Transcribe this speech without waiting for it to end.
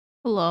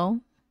Hello.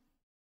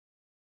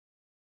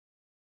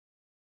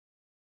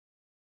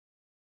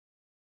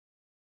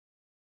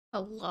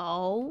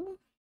 Hello?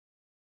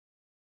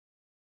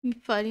 You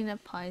fighting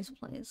at Pie's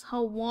place.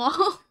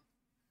 Hello?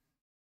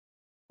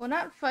 We're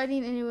not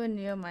fighting anywhere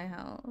near my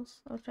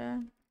house, okay?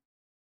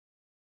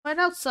 Fight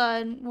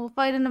outside. We'll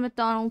fight in a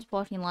McDonald's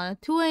parking lot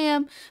at 2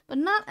 a.m., but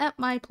not at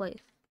my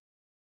place.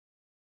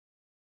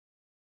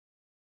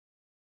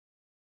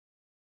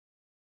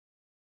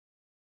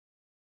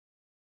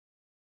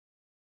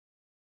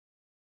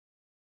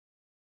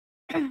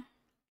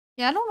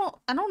 Yeah,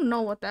 I don't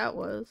know what that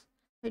was.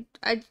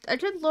 I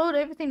did load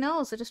everything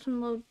else, I just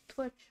didn't load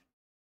Twitch.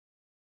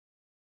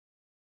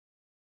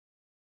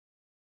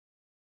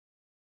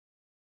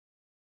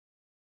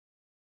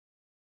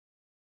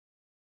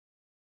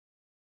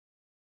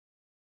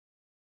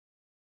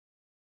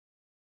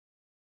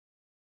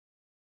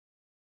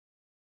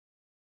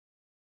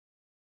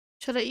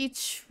 Should I eat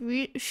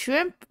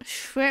shrimp?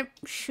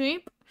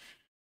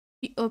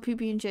 Or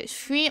PB&J?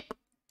 Shrimp!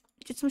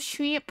 Get some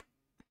shrimp!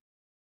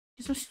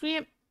 Get some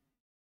shrimp!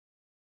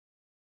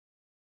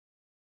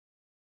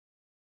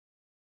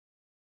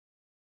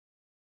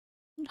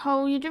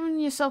 Oh, you're giving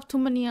yourself too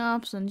many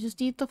options. Just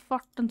eat the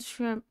fucking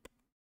shrimp.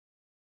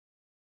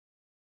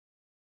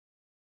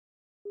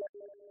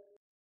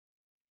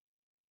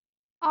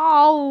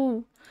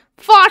 Oh,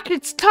 fuck!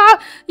 It's time.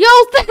 Yo,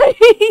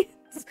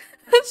 thanks.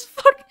 It's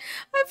fuck.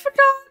 I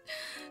forgot.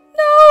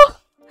 No.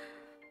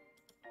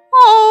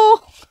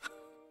 Oh.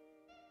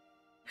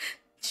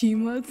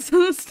 Chimas.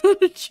 That's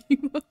not a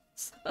Chimas.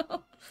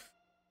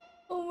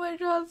 Oh my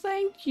god!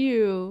 Thank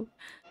you.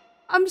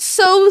 I'm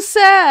so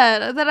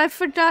sad that I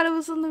forgot it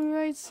was on the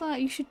right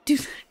side. You should do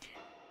that.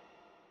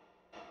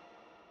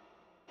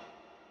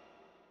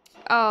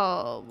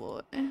 Oh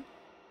boy.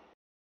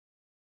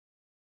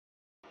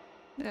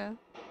 Yeah.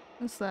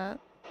 What's that?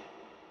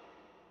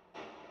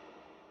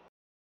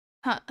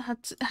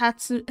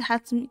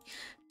 Hatsu,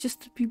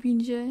 just a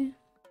PB&J.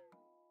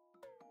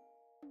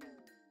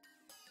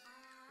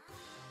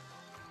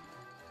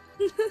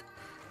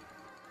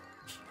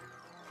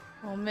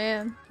 Oh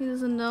man, he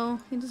doesn't know.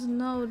 He doesn't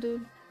know,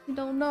 dude. He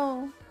don't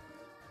know.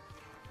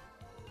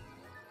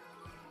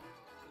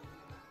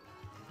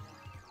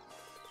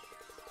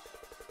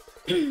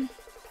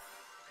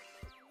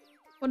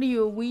 What are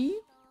you, a Wii?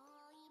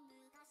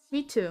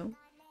 Me too.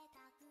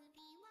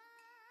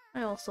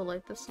 I also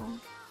like this song.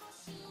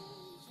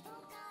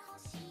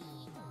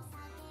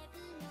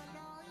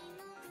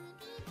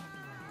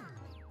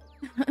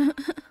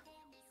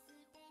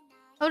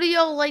 How do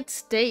y'all like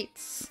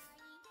states?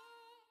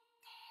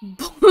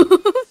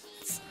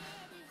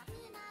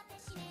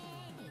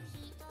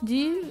 do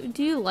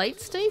you like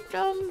steak,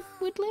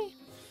 Whitley?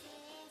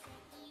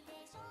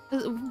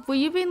 Were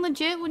you being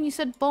legit when you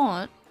said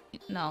bought?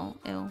 No,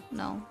 ew,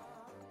 no.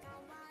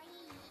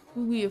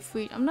 We are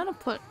free. I'm gonna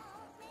put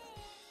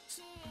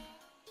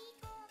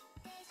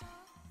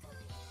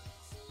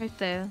right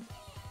there.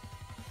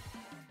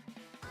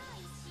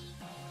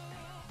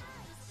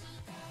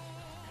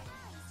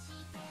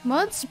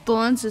 Muds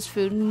burns his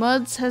food.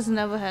 Muds has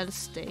never had a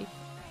steak.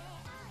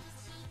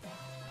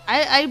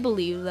 I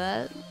believe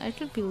that. I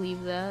could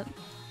believe that.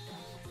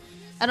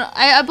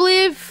 I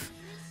believe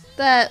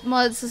that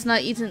Muds has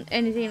not eaten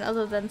anything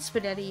other than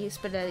spaghetti,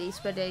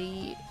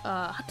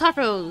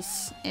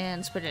 tacos,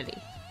 and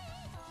spaghetti.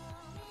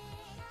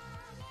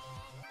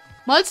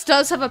 Muds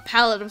does have a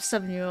palate of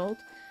 7-year-old.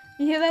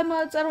 You hear that,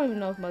 Muds? I don't even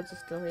know if Muds is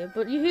still here,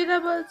 but you hear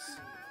that, Muds?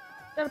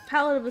 Got a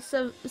palate of a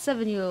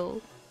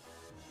 7-year-old.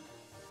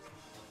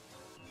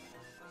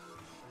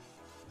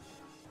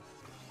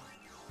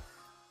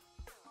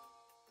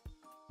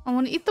 I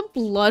want to eat the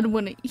blood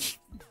when I eat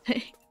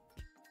it.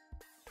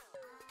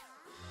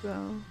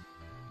 Bro.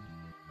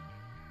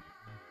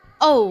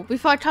 Oh,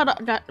 before I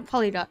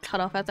probably got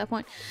cut off at that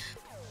point.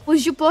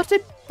 Was your birthday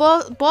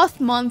birth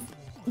month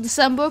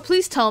December?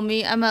 Please tell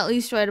me I'm at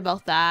least right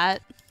about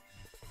that.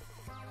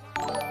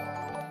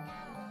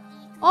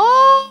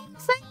 Oh,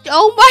 thank you.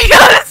 Oh my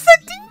god, it's the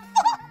default!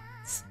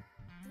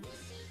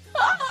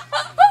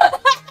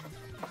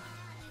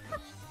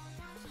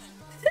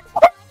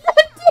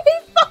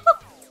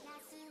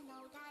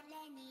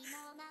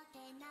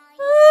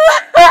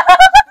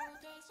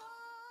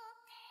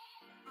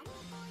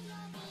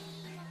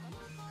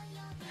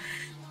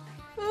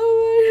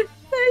 Oh,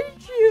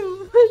 thank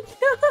you.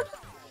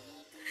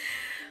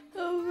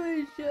 Oh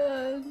my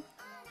god.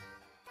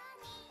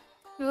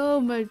 Oh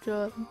my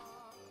god.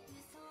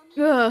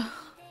 Ugh.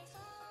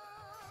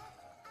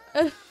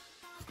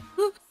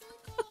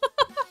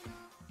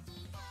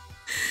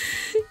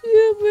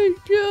 Oh my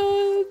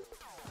god.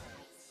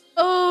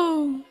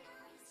 Oh.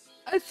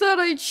 I thought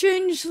I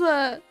changed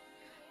that.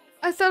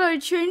 I thought I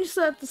changed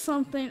that to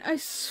something. I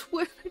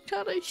swear I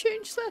thought I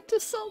changed that to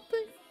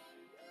something.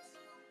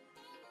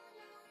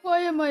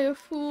 Why am I a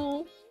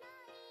fool?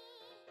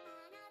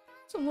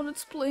 Someone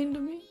explain to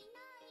me.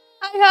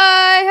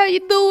 Hi, how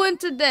you doing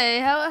today?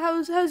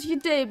 How's your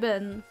day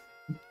been?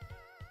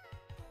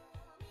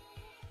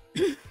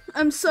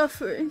 I'm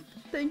suffering.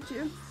 Thank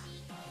you.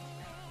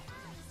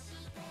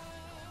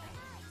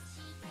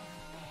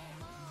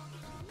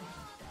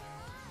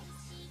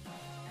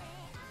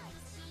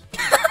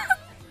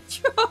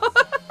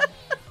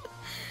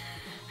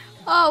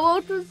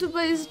 welcome to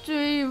my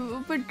stream.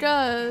 Oh my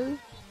god.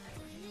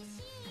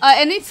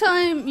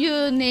 Anytime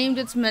your name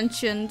gets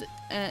mentioned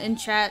in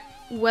chat,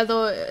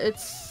 whether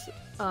it's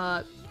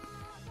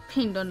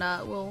pinned or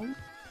not, will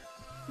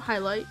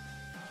highlight.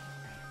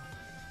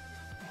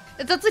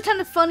 It's actually kind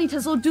of funny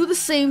because they'll do the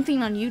same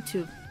thing on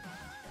YouTube.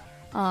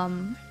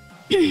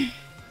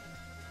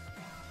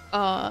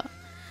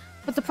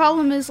 But the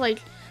problem is,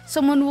 like,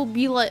 someone will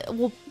be like,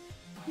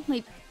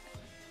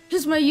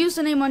 because my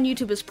username on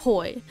YouTube is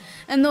Poi,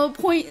 and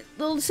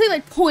they'll say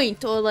like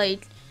point or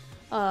like,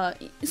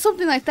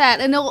 something like that,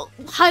 and they'll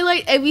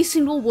highlight every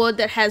single word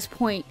that has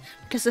point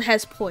because it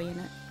has Poi in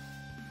it.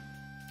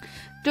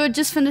 Dude,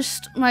 just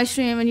finished my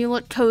stream and you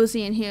look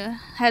cozy in here.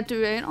 Had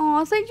to rain.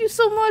 Aw, thank you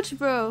so much,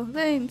 bro.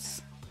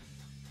 Thanks.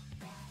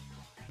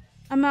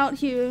 I'm out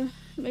here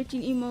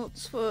making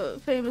emotes for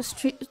famous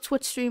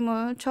Twitch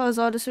streamer Charles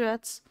Artist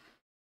Rats.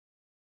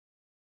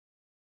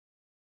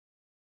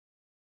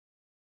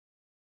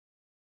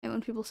 And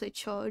when people say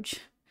charge.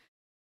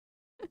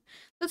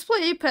 Let's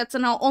play Apex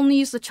and I'll only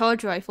use the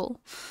charge rifle.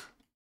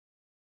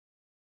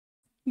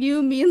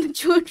 You, me, and the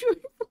charge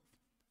rifle.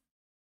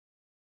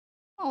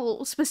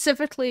 I'll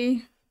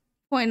specifically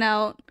point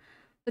out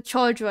the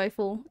charge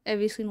rifle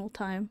every single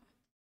time.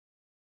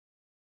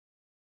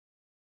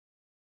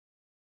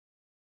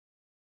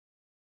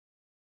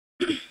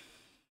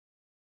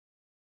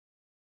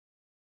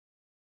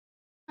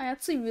 I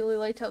actually really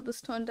liked how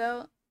this turned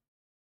out.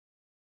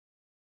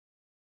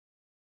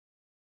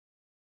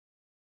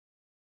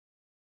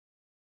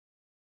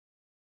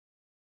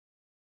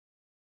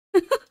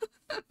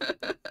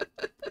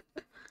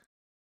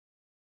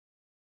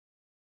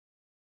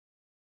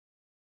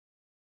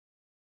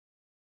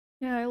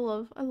 Yeah, I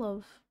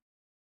love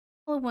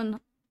when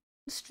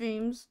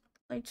streams,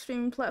 like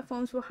streaming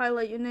platforms will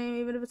highlight your name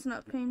even if it's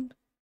not pinned.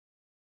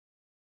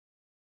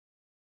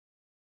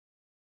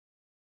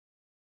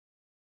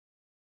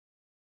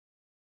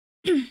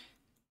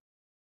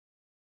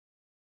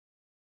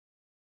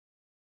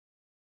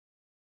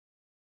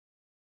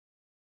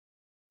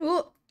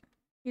 Oh,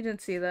 you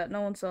didn't see that.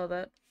 No one saw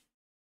that.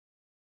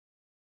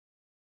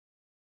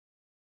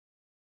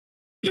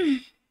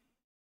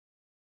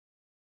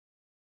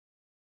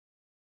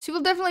 She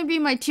will definitely be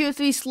my tier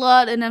 3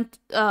 slot, and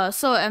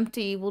so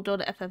empty will go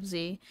to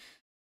FFZ.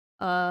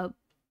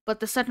 But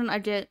the second I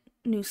get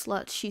new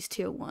slots, she's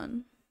tier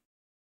 1.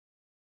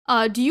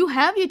 Do you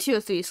have your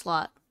tier 3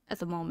 slot at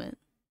the moment?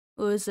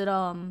 Or is it,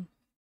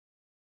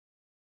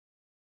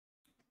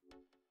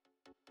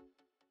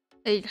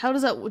 like, how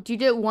does that, do you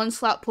get one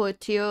slot per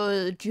tier,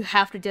 or do you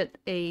have to get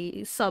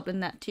a sub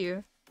in that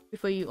tier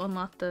before you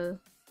unlock the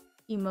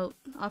emote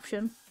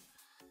option?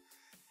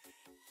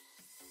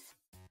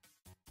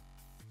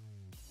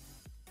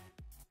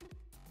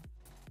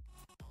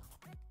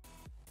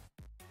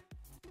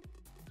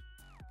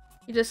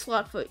 You just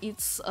slot for each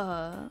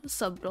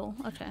sub goal.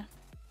 Okay.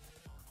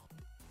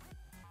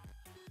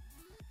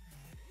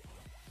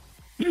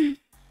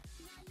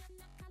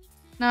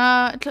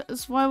 Nah,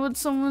 cause why would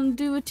someone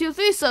do a tier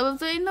 3 sub if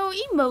they ain't no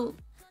emote?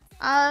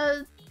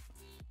 I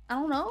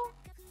don't know.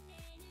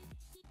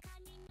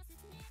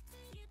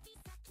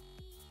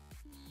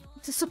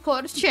 To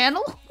support a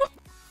channel?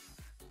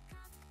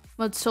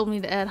 Muds told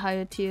me to add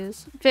higher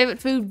tiers. Favorite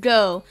food,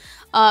 go.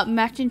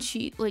 Mac and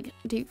cheese, like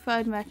deep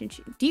fried mac and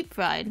cheese. Deep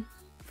fried.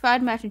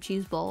 Fried mac and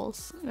cheese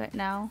balls right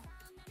now.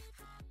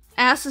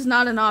 Ass is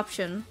not an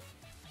option.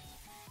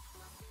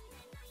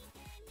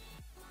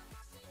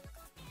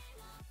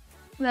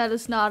 That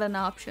is not an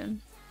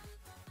option.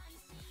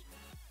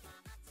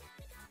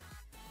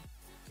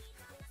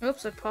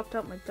 Oops, I popped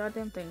out my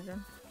goddamn thing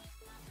again.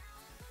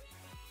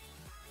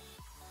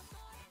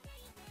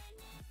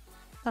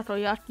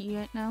 Takoyaki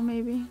right now,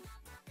 maybe.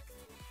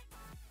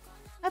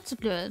 That's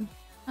good.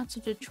 That's a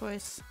good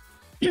choice.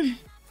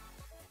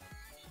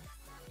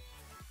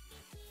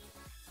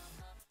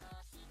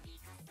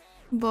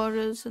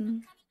 Burgers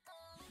and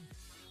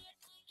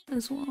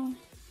as well.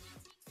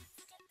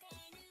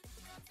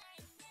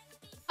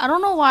 I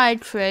don't know why I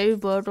crave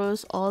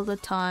burgers all the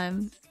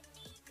time.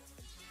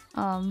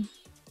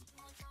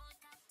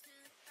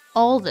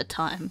 All the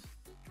time.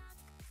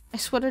 I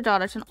swear to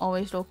God, I can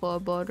always go for a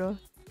burger.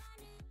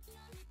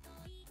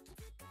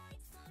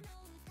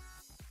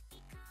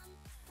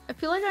 I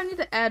feel like I need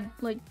to add,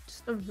 like,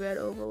 just a red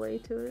overlay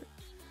to it.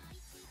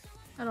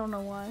 I don't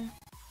know why.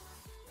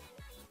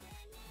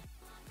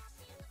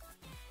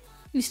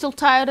 You still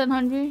tired and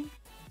hungry?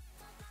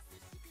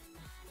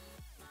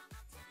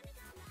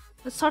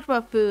 Let's talk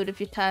about food if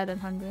you're tired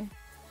and hungry.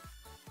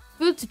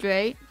 Food's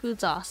great.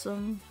 Food's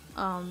awesome.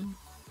 I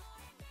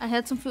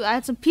had some food. I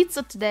had some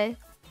pizza today.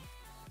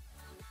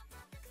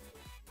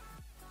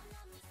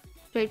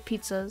 Great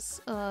pizzas.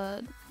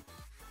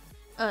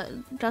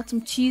 Got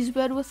some cheese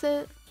bread with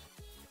it.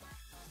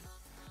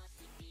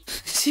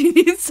 She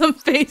needs some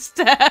face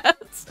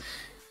tats.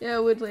 Yeah,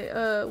 Woodley.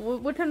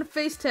 What kind of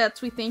face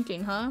tats we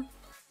thinking, huh?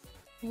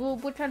 Well,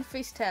 what kind of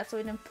face tats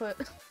we didn't put?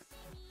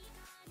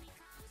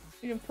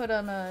 We didn't put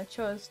on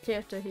Charles'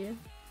 character here.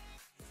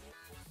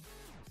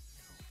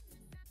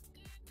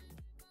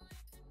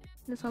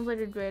 That sounds like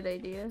a great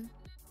idea.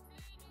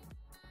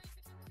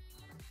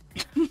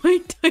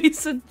 Mike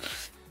Tyson.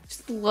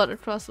 Just a lot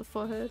across the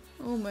forehead.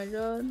 Oh my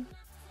god.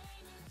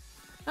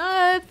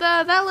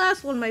 That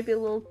last one might be a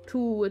little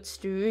too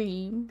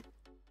extreme.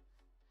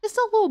 Just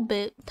a little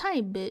bit.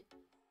 Tiny bit.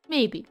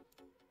 Maybe.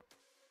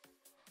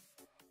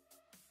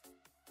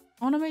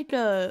 I wanna make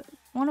a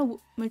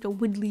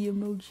Woodley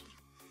emoji.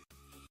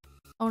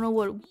 I don't know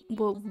what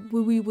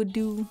we would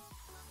do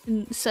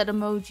in said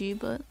emoji,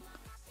 but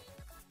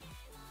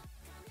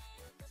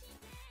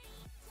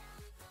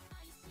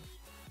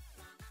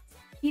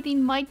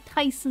eating Mike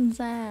Tyson's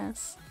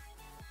ass.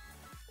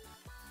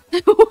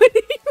 Eating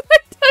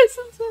Mike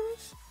Tyson's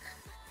ass.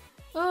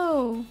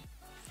 Oh,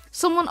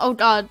 oh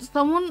god,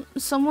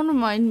 someone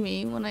remind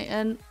me when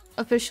I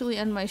officially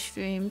end my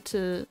stream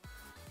to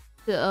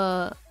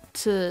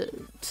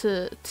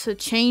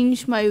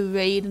change my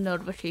raid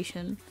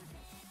notification.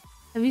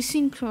 Have you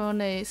seen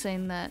Corona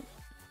saying that?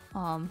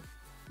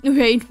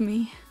 Raid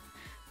me.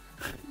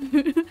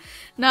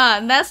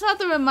 Nah, that's not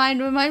the remind.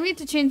 Remind me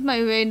to change my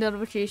raid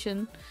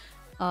notification.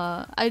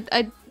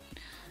 I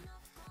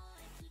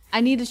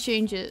need to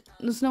change it.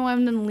 There's no way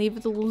I'm gonna leave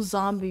with a little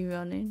zombie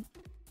running.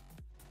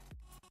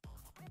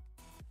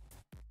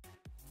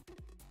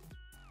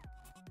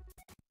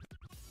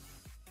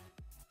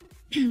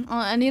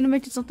 I need to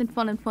make it something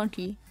fun and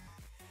funky.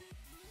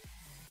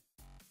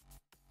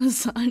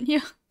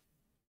 Lasagna.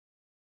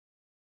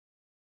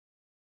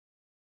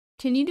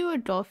 Can you do a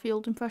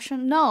Garfield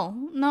impression?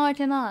 No, I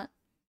cannot.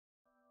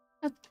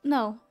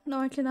 No,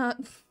 I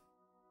cannot.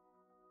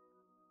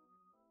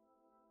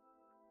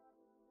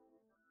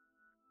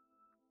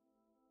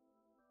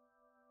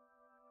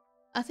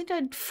 I think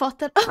I fucked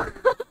that up.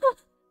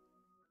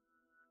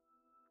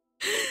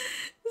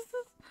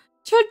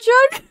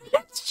 Chug.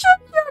 It's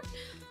Chug.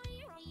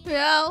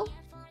 Meow.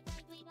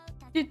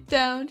 Get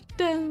down.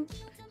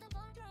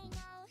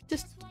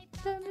 Just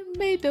down and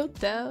made no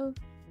down.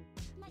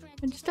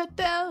 I just sat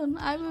down.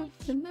 I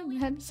moved and then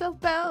had myself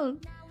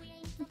bound.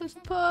 Those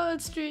poor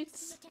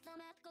streets.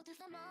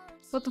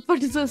 What the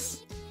fuck is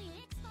this?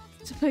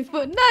 To play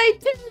for night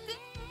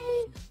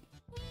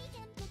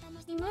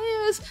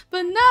years,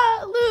 but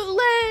not loot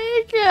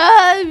lake.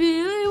 I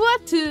really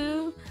want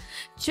to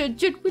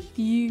judge it with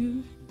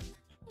you.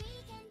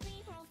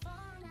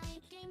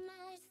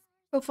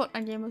 Go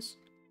Fortnite gamers.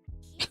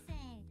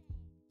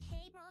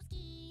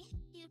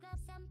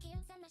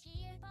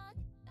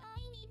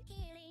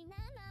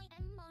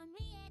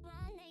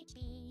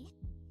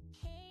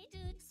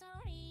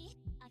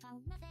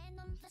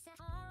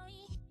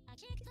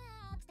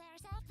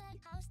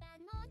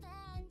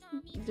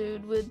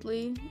 Dude,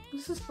 Widley,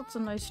 this is such a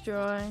nice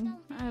drawing.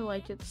 I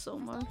like it so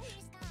much.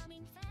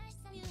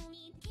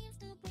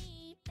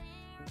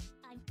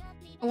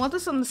 I want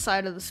this on the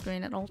side of the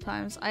screen at all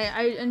times.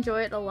 I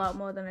enjoy it a lot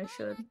more than I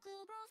should.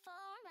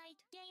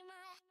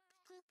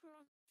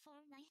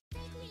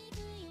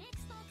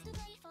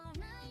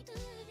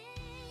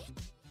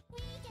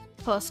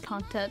 Post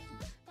content.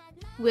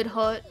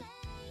 Widhot.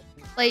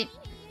 Like,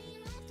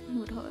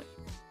 Widhot.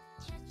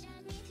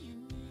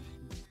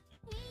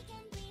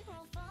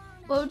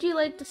 What would you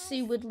like to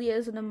see Widley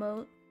as an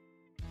emote?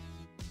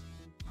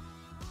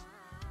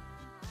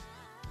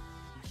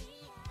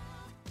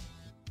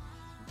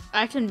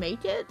 I can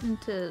make it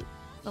into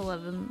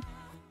 112.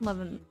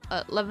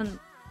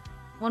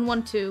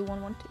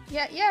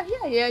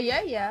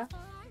 Yeah.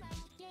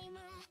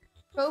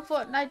 Go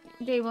Fortnite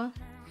gamer.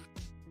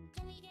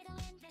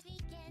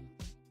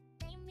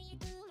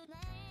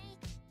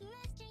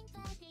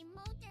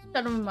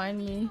 That'll remind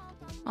me.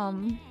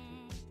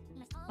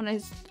 When I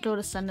go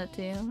to send it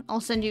to you, I'll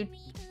send you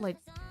like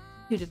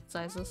 2 different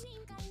sizes.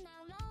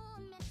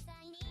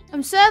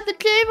 I'm sad the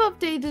game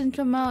update didn't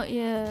come out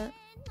yet.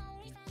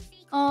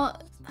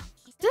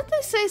 Didn't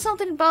they say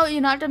something about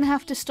you're not gonna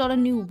have to start a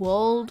new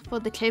world for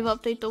the cave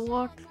update to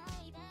work?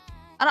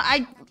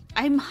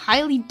 I'm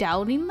highly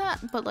doubting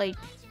that, but like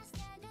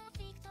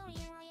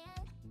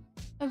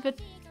a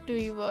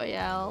victory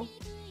royale.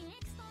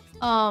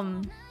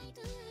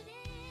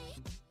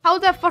 How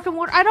would that fucking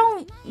work?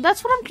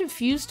 That's what I'm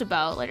confused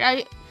about. Like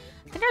I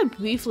think I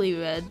briefly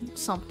read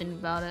something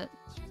about it.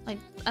 Like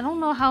I don't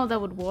know how that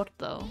would work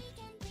though.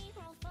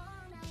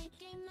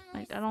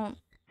 Like I don't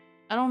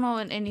know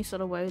in any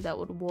sort of way that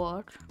would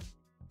work.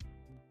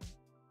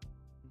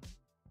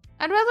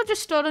 I'd rather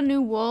just start a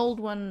new world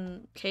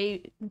when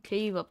cave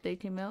update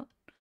came out.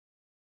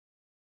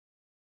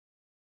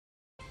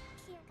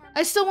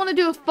 I still want to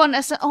do a fun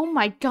oh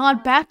my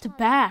god, back to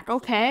back.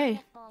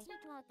 Okay.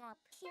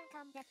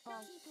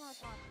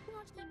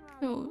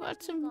 Oh,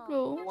 watch him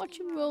go, watch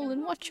him roll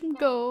and watch him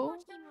go.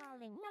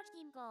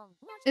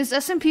 Is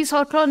SMPs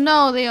hardcore?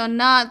 No, they are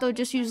not. They're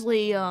just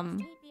usually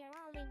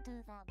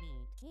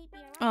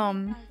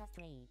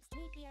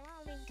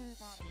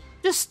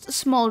just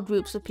small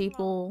groups of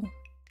people.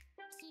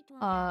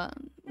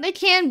 They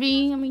can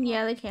be. I mean,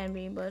 yeah, they can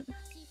be, but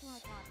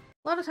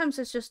a lot of times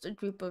it's just a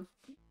group of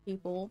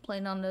people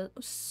playing on the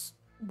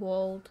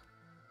world.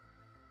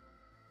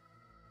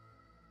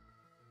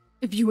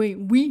 If you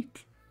ain't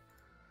weak.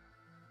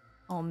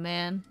 Oh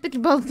man. Think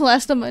about the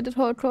last time I did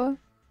hardcore.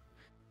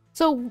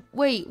 So,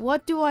 wait,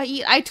 what do I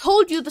eat? I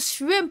told you the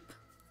shrimp!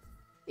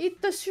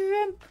 Eat the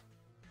shrimp!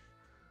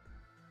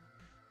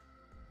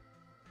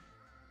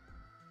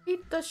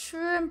 Eat the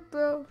shrimp,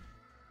 bro.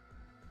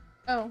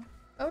 Oh,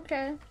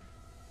 okay.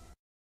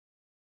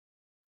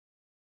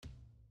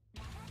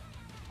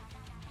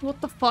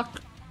 What the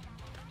fuck?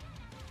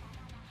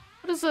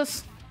 What is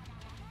this?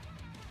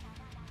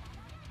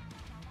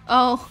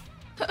 Oh.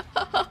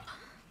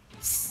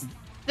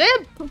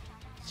 Shrimp!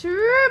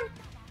 Shrimp!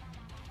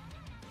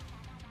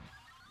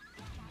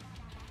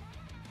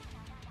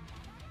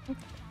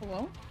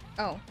 Hello?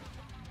 Oh.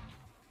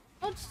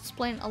 I'll just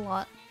explain a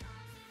lot.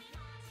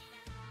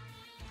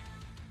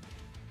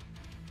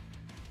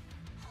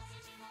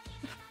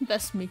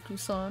 Best Miku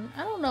song.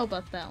 I don't know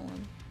about that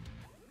one.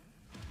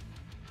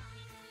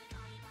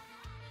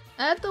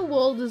 Add The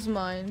World Is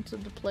Mine to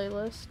the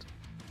playlist.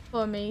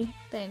 For me.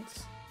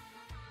 Thanks.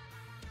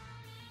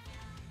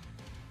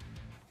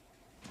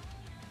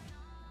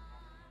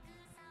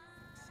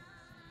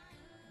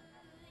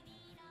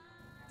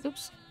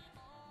 Oops.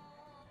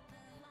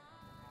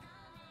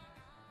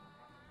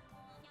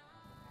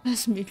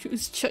 Best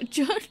Miku's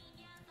Chut-Chut.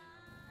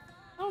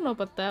 I don't know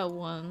about that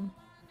one.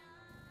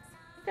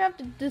 I have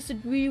to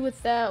disagree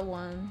with that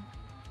one.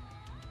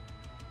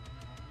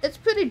 It's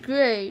pretty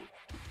great.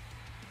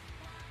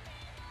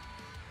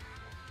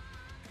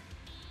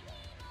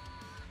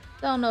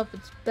 I don't know if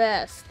it's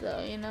best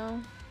though, you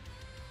know?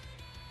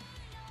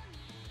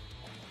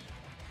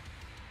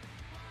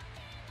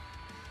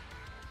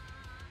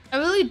 I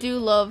really do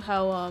love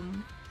how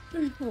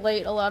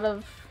late a lot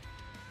of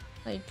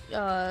like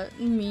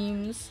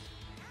memes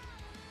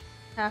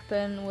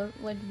happen with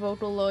like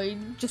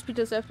Vocaloid just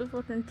because I have to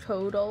fucking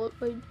code all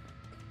of like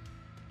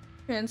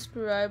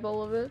transcribe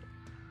all of it.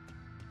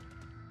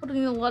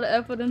 Putting a lot of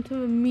effort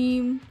into a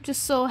meme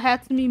just so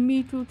happens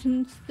Miku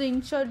can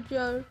sing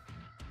Chut-Chut.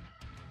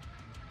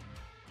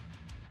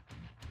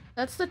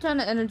 That's the kind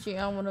of energy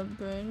I want to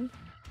bring.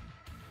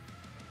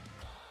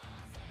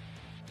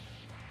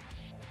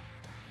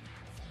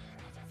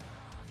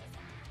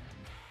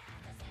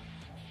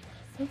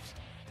 Oops.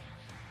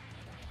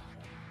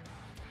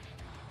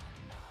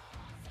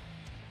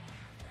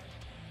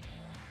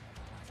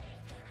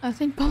 I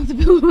think Bob the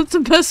Builder was the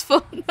best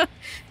fun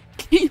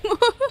game.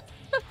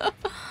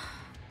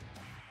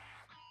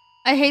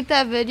 I hate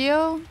that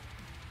video.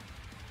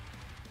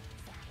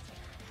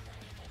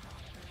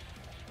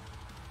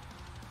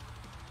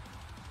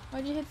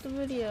 Why'd you hit the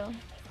video?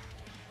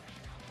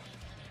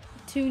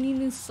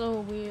 Tuning is so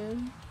weird.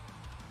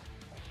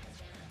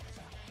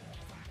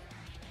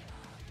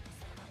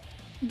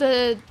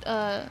 The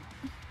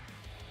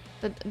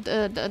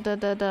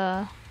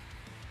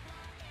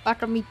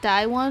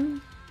Bakamitai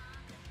one?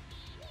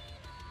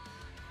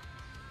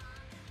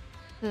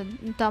 The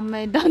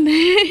Dame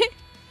Dane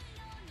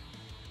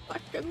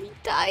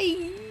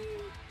Bakamitai.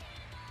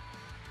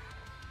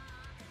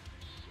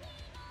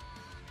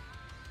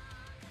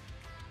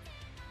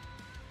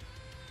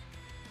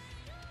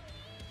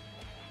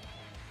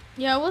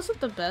 Yeah, it wasn't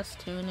the best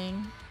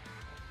tuning.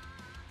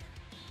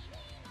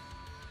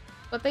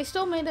 But they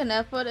still made an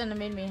effort and it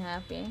made me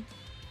happy.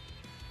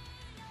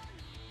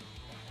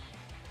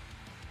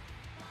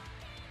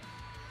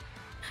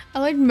 I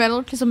like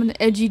Metal because I'm an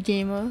edgy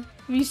gamer.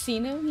 Have you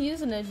seen him? He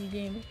is an edgy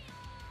gamer.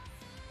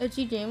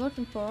 Edgy gamer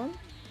confirmed.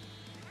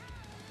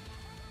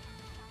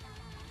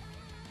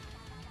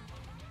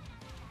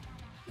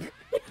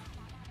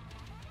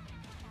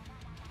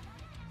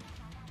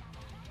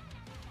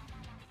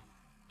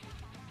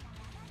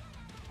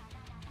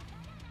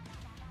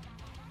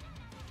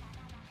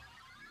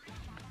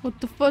 What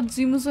the fuck?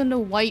 Zuma's in a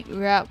white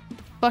wrap. What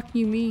the fuck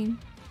you mean?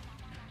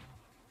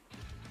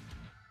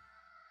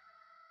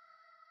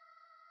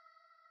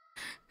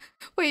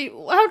 Wait,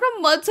 how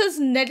come mud says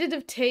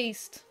negative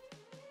taste?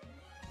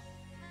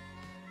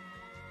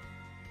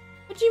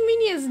 What do you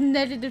mean he has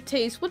negative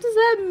taste? What does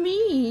that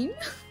mean?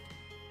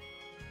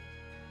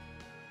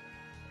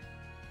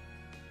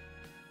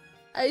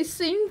 I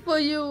sing for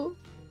you.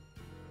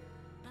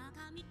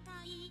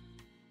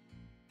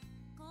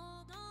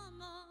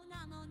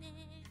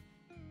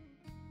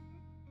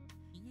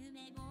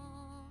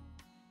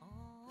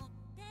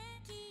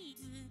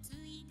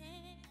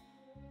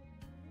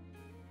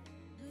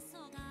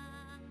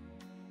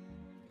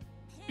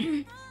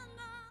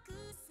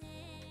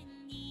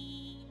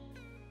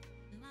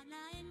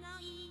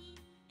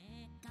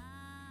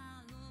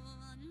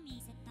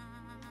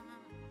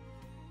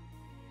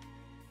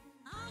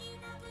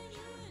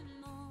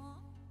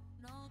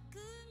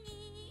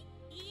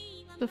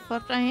 The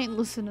fuck? I ain't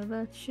listen to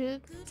that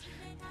shit.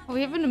 Are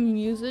we having a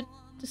music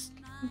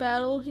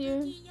battle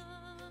here?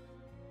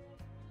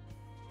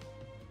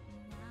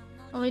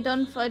 Are we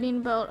done fighting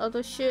about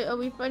other shit? Are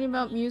we fighting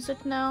about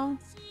music now?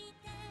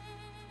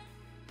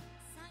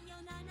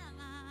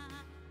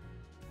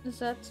 Is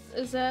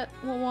that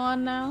what we're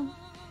on now?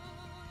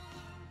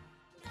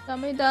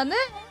 Dame dane?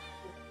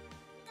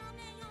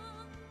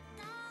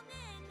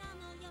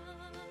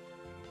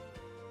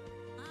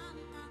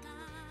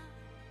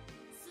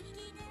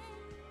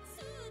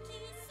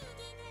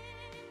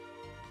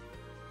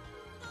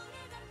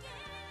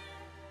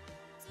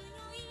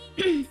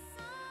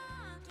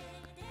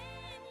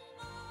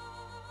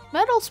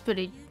 Metal's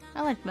pretty.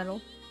 I like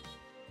metal.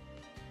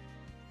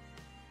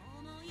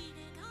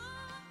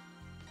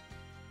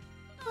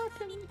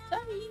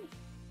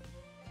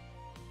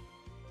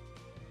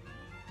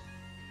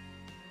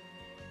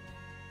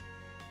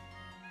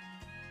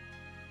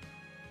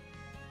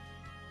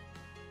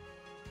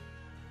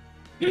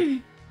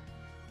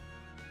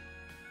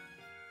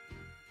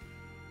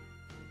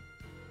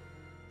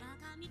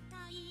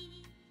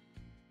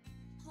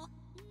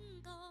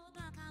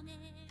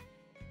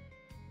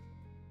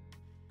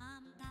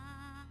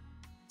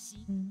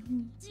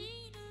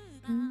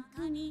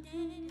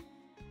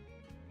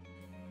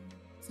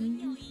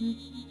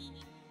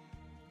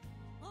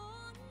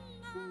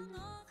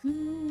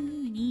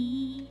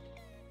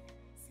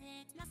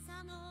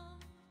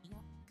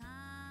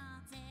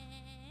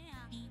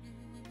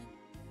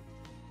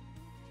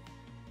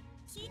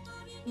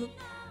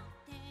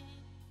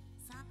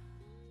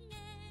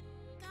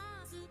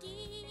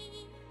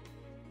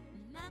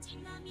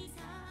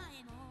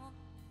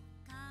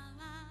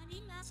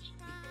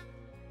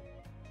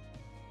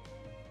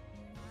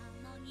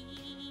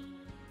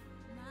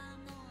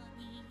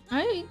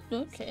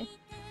 Okay.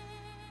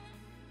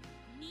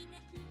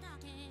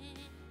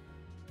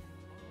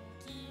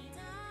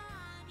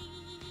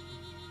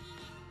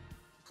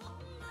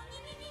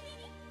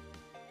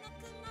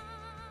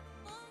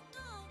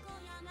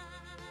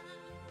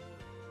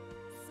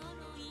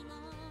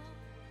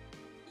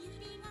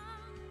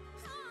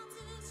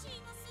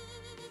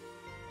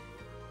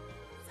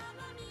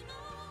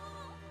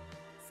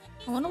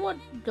 I wonder what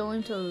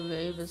going to a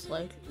rave is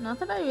like. Not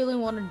that I really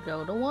want to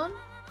go to one.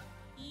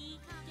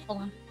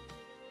 Hold on.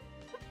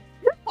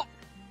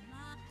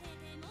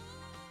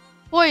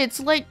 Boy, it's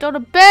late. Go to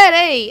bed.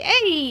 Hey,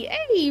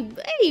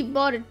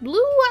 bought it blue.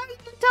 How you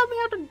gonna tell me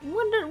how to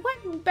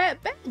when bed?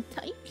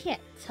 You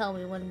can't tell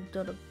me when to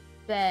go to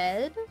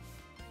bed.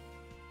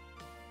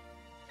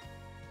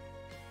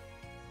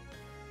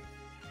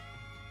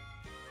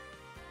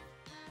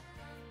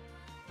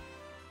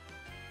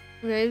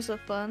 Raves are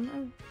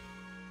fun.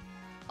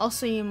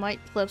 Also, you might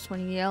clips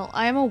when you yell.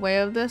 I am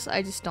aware of this.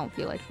 I just don't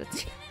feel like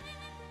it.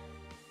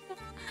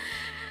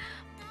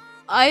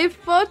 I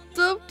fucked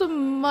up the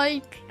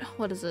mic.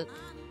 What is it?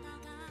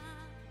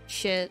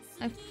 Shit.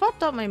 I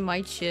fucked up my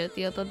mic shit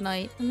the other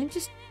night, and I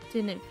just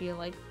didn't feel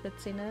like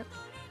fixing it.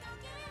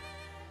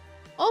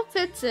 I'll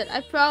fix it.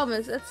 I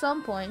promise. At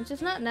some point,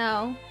 just not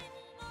now.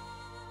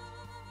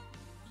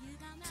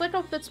 It's like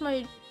I'll fix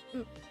my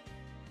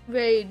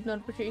raid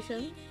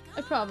notification.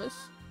 I promise.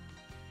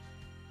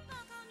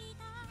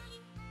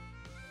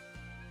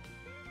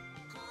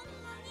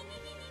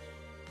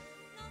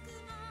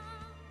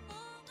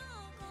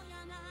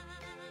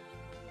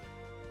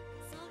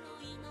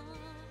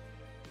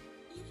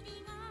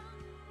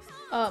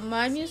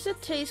 My music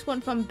taste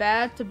went from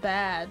bad to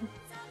bad.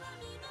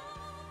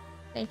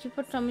 Thank you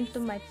for coming to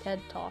my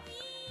TED Talk.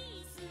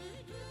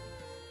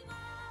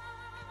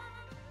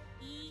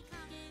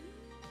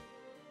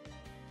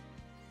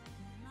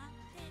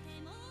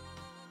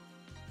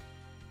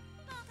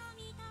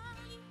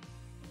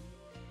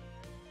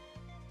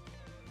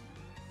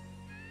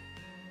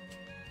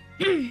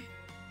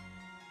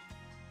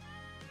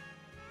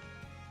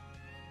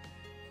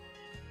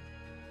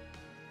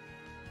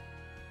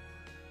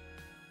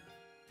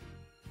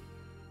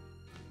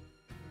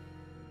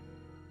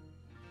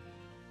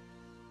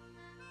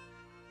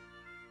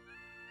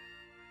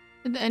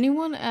 Did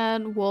anyone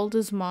add World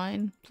is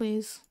Mine,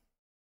 please?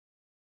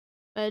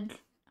 Ed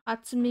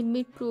Hatsumi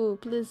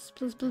Miku, please.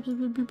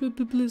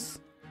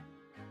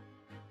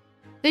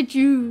 Thank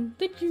you.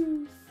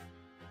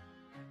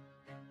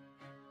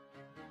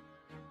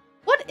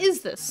 What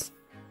is this?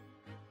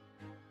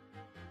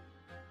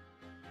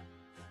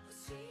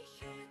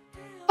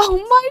 Oh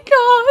my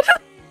god!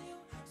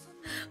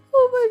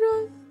 Oh my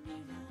god.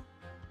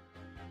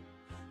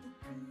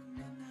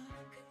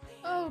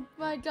 Oh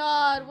my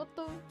god, what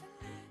the?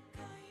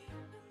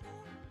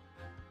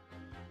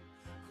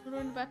 We're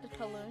going back to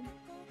coloring.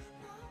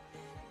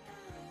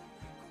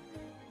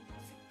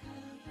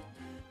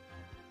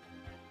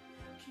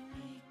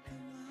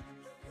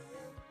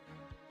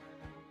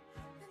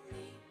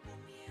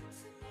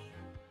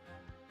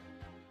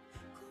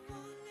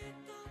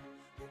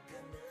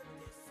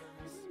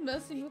 This is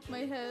messing with my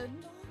head.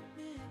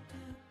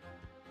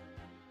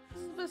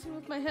 This is messing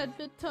with my head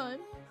big time.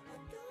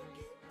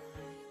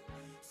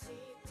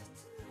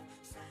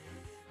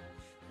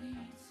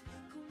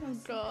 Oh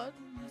god.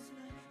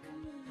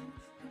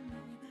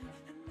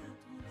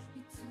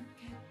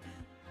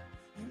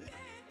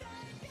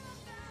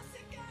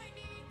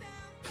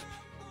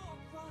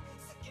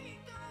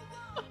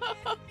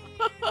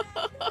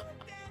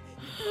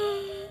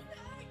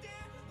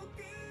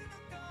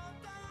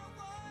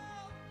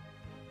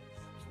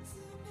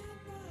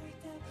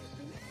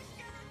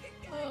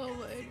 Oh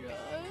my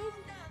god.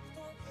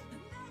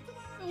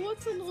 It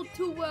works a little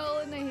too well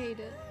and I hate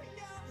it.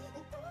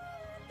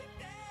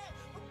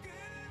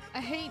 I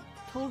hate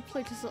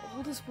Coldplay because the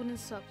oldest wouldn't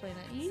stop playing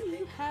it.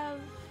 You have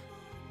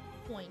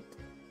a point.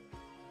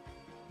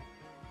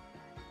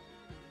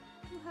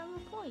 have a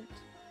point.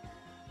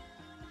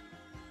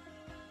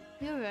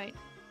 You're right.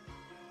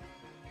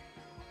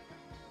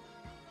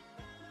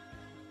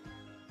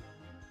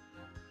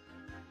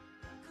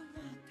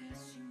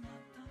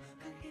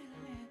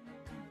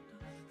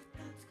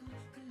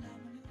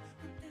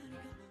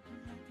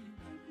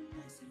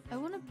 I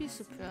wouldn't be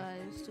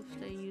surprised if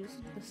they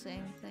used the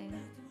same thing.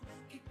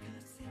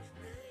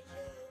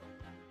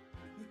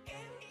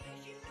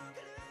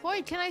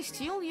 Boy, can I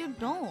steal? You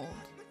don't.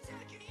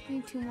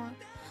 Need two more.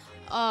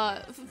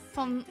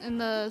 From in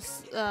the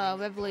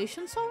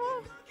Revelation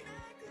server?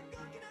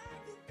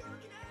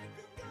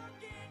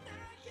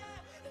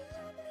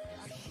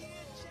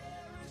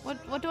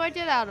 What do I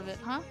get out of it,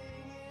 huh?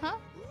 Huh?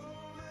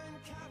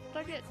 What do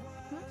I get?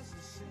 Huh?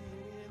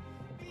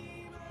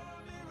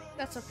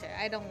 That's okay.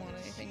 I don't want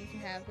anything. You can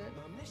have it.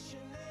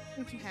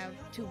 You can have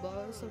 2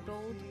 bars of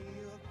gold.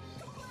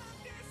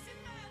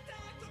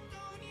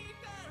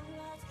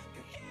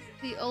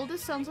 The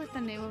oldest sounds like the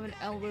name of an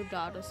elder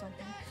god or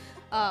something.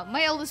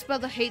 My eldest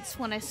brother hates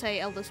when I say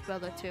eldest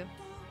brother too.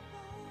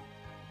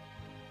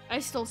 I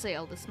still say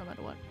eldest no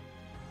matter what.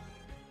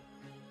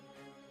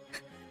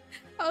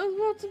 I was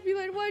about to be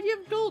like, why do you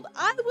have gold?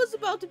 I was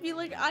about to be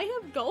like, I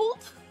have gold?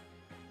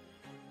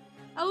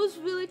 I was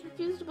really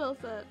confused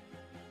about that.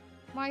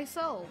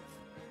 Myself.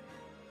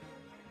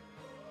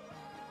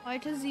 Why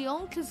does he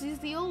own? Because he's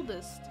the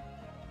oldest.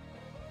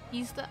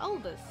 He's the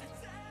eldest.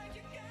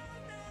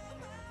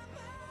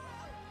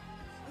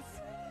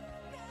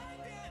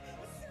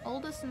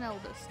 Oldest and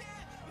eldest.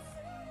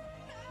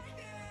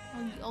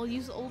 I'll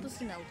use oldest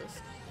and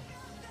eldest.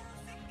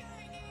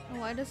 And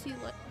why does he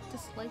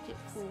dislike it,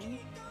 fool?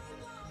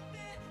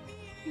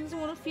 He doesn't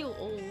want to feel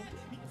old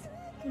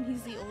when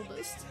he's the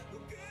oldest.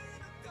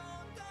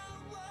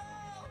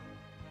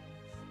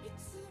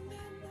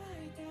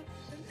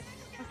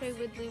 Okay,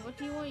 Ridley, what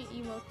do you want your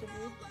emote to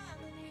do?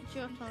 It's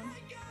your turn.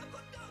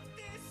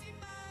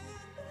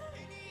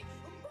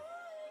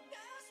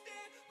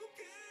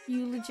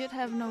 You legit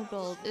have no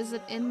gold. Is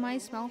it in my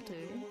smelter?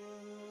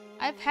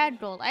 I've had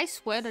gold. I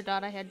swear to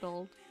God I had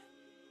gold.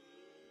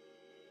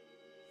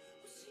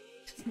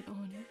 Doesn't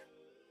own it.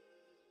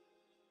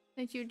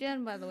 Thank you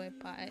again, by the way,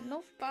 Pie.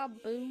 No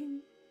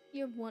problem.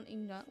 You have 1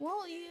 ingot.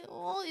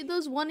 Well,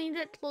 there's 1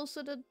 ingot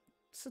closer to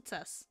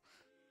success.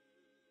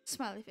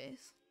 Smiley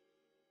face.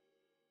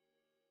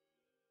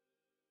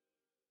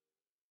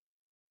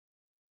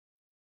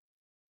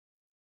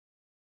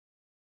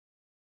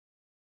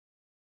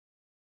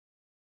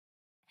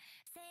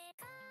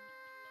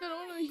 I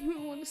don't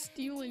even want to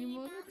steal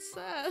anymore. That's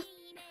sad.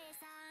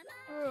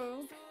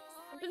 Bro,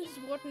 I've been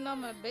just working on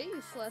my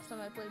base last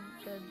time I played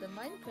the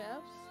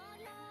Minecraft.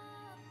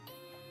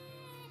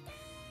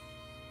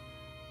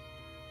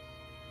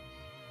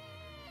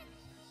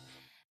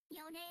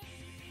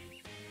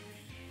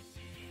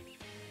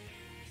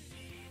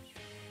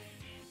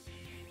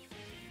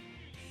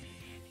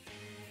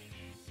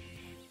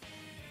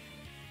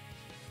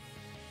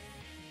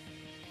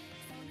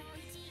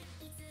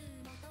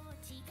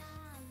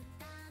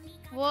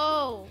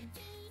 Whoa!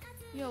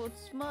 Yo,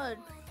 it's mud.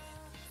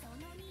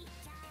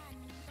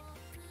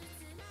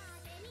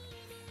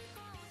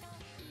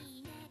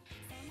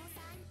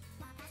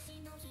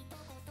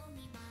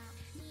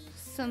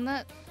 Send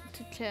that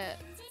to chat.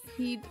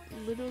 He'd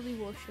literally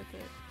worship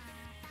it.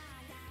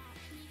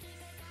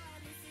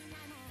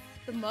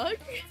 The mug?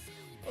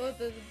 Or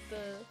the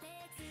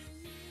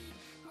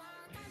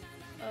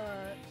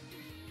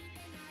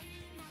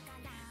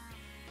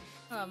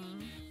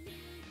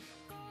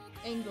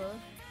anger.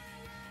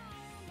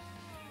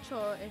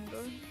 Char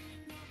anger.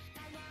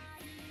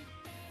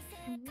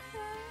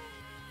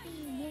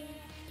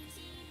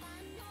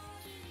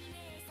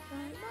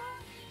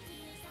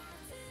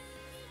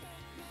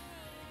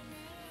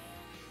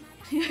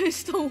 You're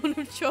still one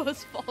of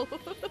Char's followers.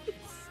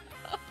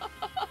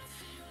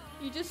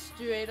 You just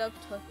straight up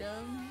took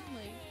him.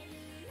 Like,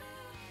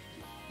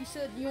 you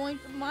said you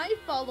ain't my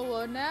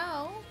follower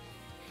now.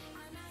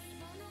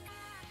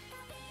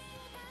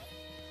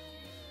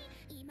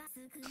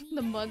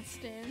 The mud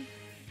stand.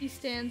 He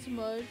stands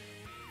mud.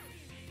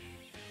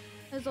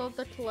 Has all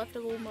the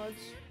collectible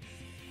muds.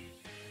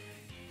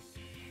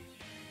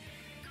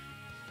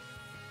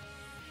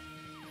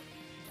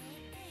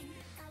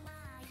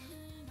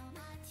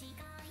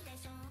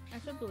 I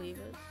could believe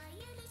it.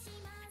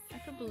 I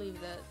could believe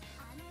that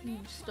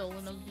you've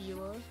stolen a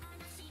viewer.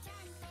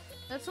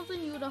 That's something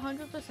you would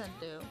 100%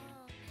 do.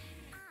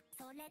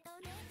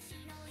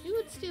 You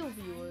would steal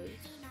viewers.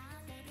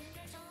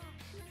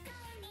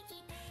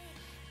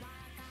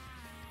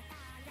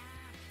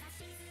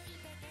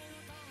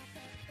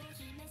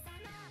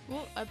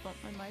 Oh, I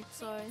bumped my mic,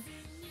 sorry.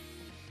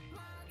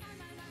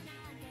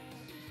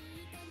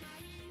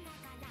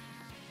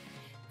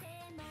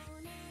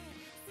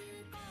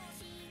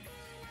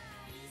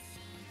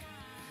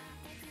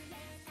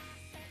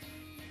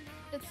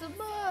 It's a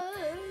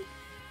mud!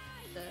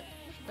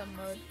 The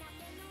mud.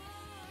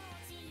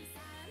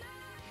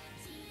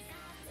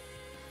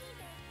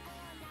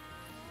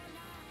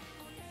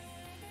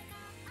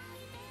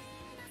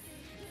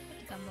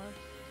 The mud.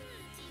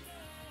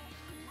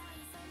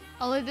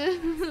 All I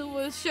did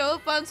was show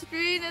up on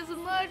screen as a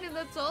mug, and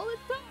that's all it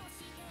took.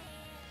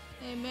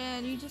 Hey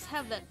man, you just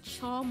have that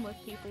charm with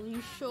people.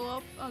 You show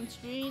up on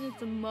screen as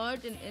a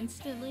mud, and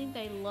instantly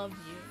they love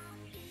you.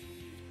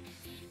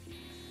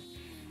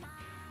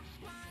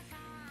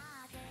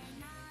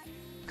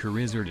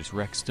 Charizardus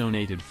Rex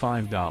donated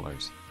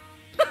 $5.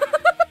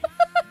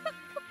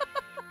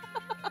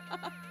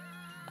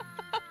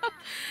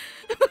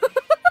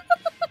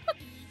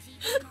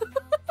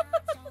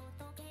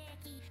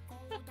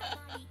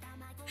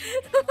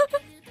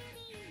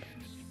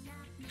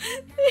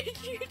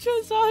 Thank you,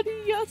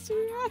 Josani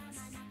Yasurex.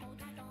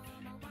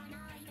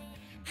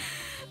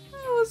 I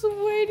was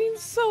waiting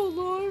so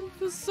long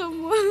for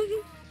someone.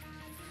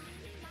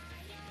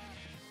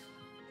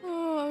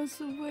 Oh, I was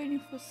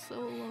waiting for so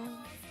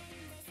long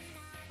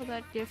for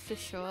that gift to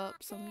show up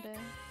someday.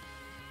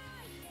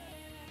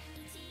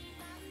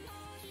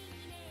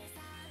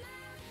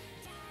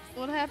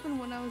 What happened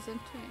when I was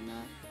entering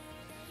that?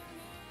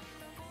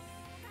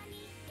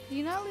 Did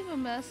you not leave a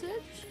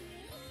message?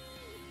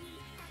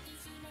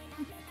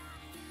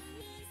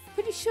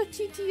 Pretty sure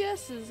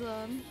TTS is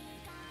on.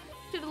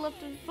 Should have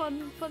left a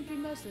funky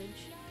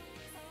message.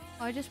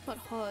 Oh, I just put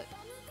hot.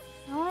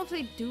 I don't know if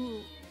they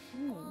do.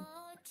 Oh,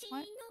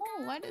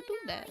 why'd they do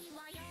that?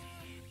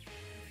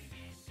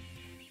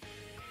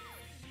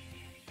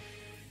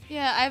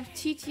 Yeah, I have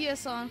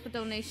TTS on for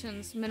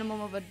donations, minimum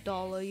of $1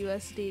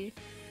 USD.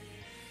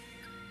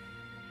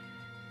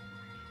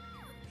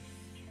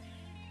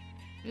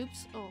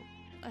 Oops. Oh,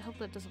 I hope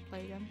that doesn't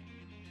play again.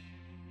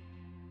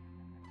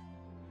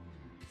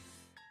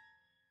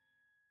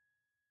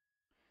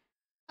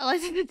 I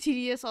like that the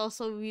TDS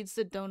also reads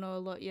the dono a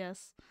lot,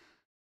 yes.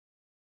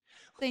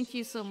 Thank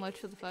you so much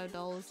for the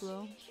 $5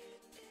 though.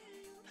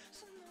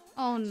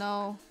 Oh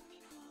no.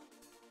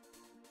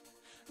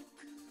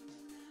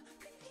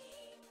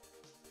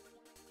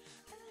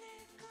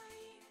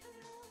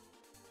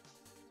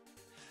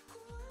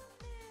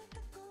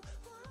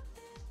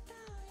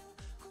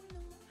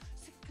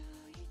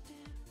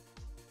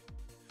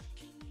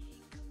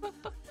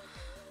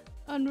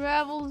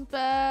 Unravel's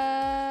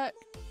back.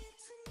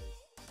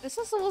 This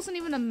also wasn't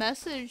even a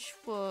message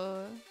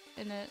for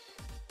in it.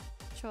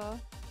 Sure.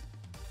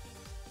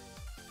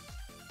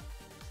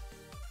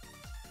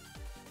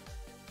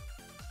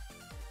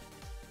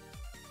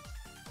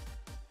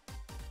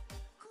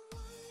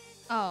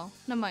 Oh,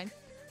 never mind.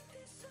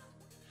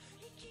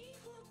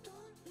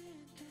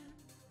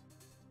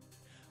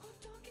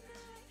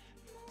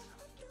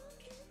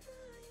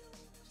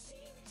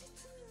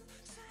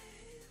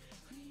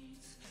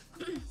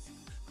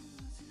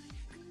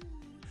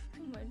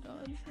 Oh my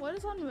god. Why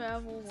does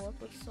Unravel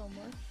work with so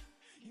much?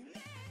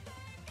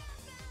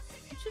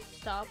 I should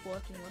stop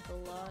working with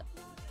a lot.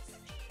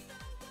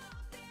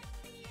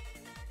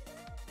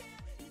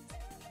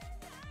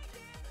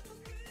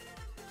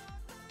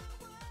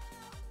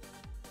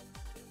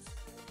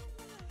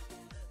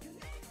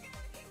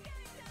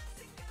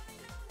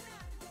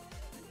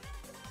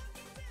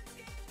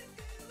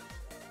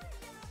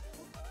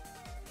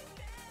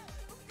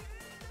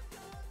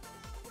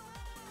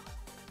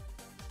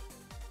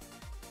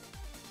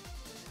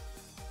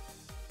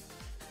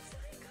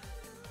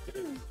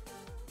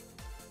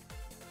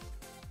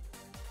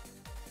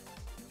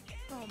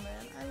 Oh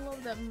man, I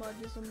love that mud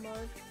is a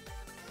mud.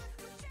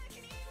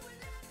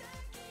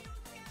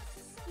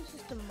 It's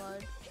just a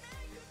mud.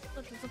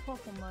 Look, it's a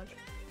purple mud.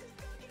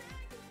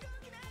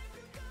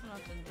 I'm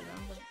not gonna do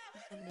that, but I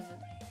can leave it.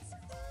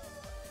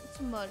 It's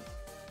a mud.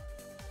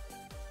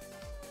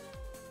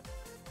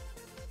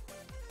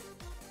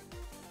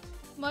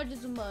 Mud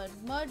is a mud.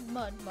 Mud,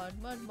 mud, mud,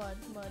 mud, mud,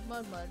 mud,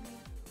 mud, mud.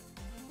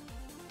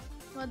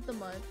 Mud the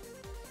mud.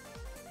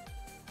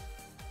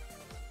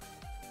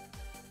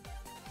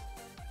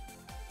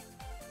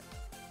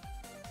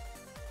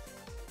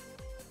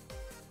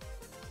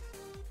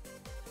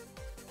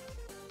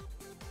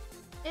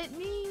 It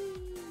me.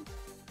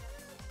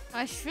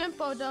 My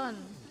shrimp are done.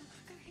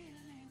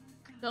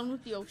 Done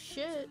with your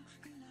shit.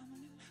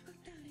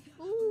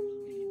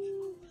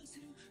 Ooh.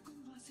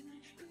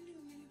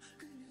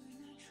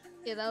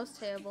 Yeah, that was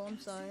terrible. I'm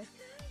sorry.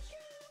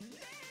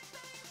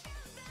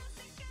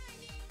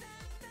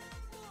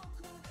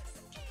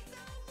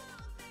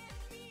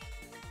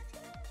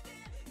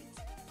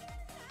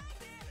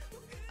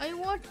 Are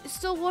you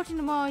still watching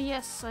tomorrow?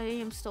 Yes, I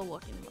am still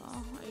watching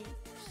tomorrow.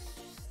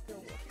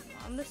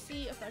 I'm gonna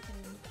see if I can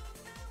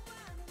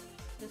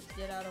just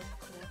get out of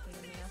working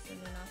in the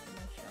afternoon after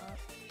my shot.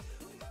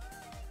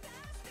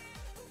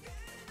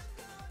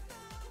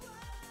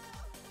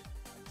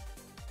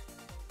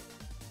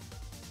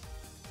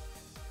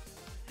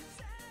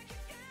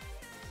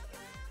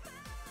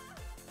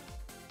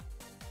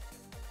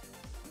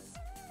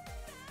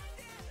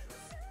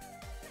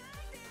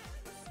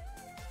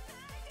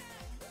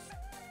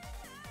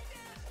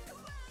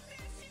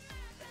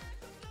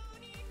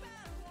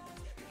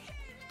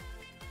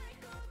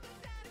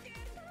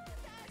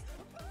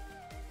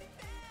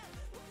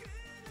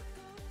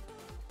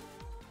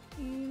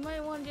 You might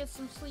want to get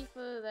some sleep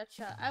for that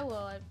shot. I will,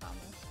 I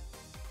promise.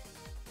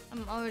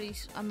 I'm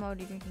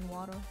already drinking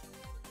water.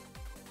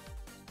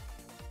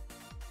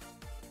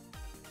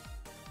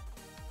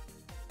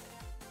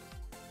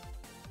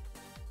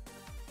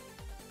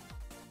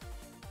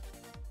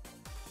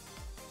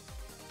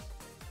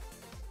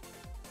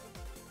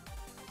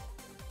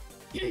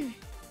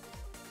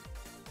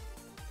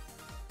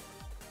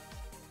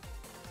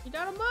 Feet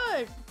out of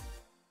mud.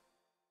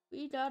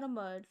 Feet out of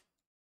mud.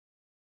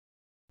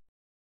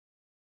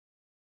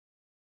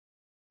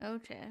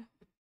 Okay.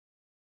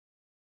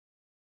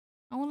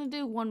 I want to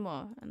do one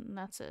more, and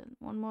that's it.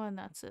 One more, and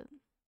that's it.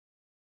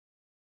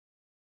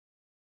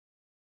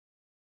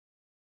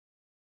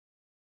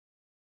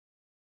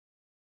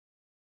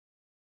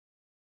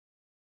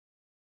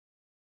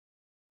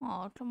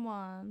 Oh, come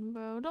on,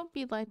 bro. Don't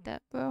be like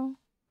that, bro.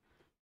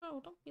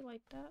 Bro, don't be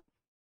like that.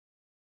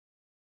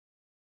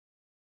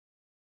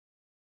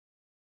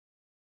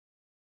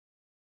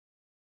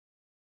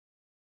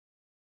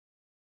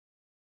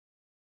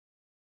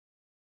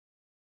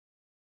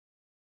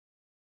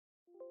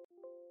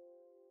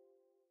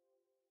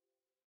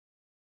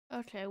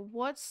 Okay,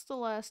 what's the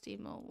last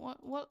emote?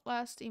 What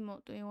last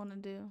emote do you want to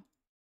do?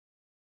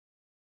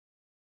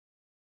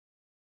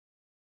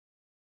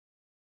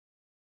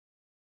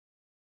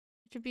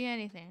 It could be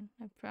anything.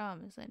 I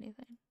promise,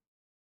 anything.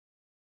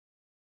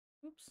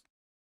 Oops.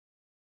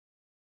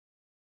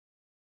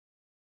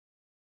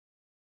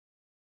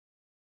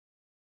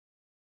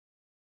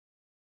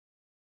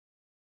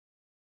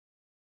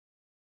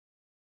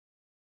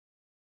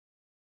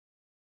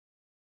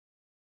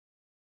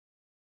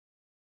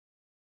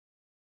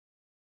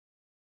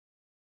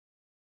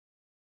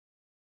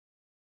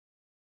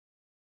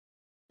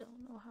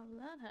 Don't know how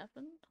that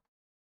happened.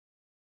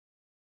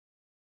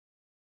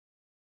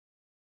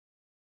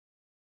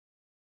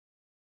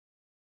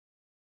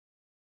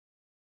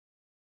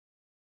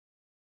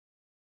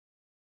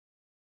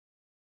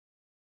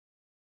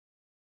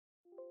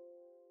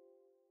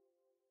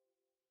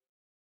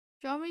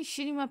 Draw me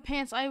shitting my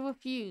pants. I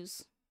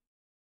refuse.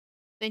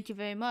 Thank you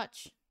very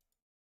much.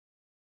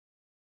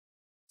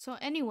 So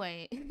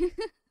anyway,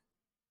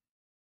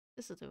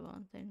 this is the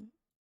wrong thing.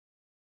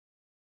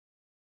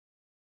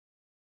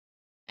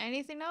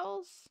 Anything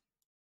else?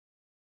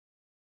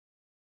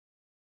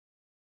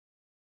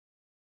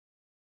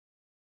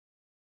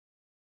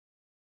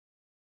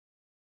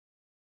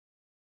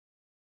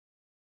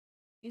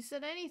 You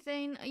said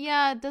anything.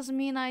 Yeah, it doesn't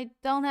mean I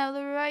don't have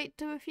the right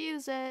to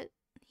refuse it.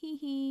 Hee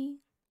hee.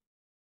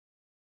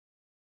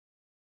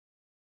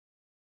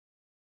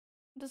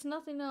 There's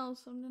nothing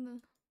else. I'm gonna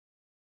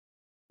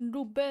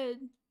go bed.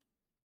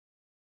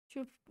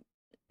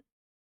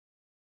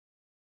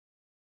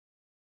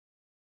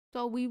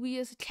 Draw wee wee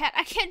as a cat.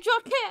 I can't draw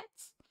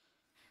cats!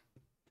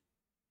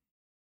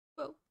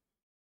 Bro,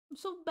 I'm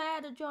so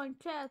bad at drawing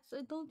cats.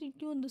 I don't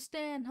think you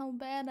understand how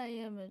bad I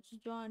am at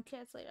drawing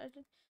cats. Like, I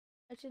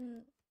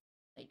can't.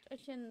 Like,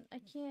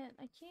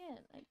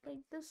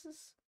 this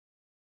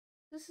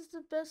is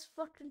the best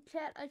fucking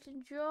cat I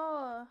can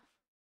draw.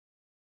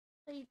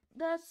 Like,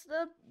 that's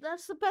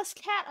the best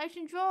cat I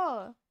can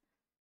draw.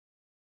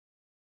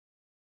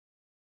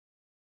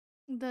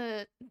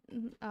 The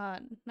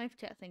knife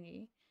cat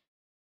thingy.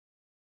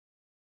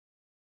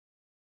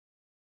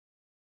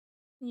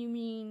 You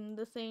mean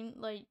the thing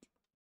like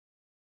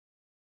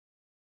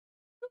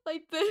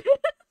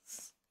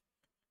this?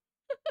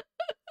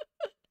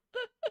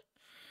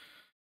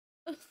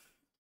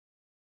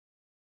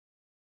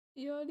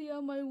 You're already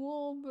on my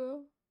wall,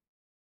 bro.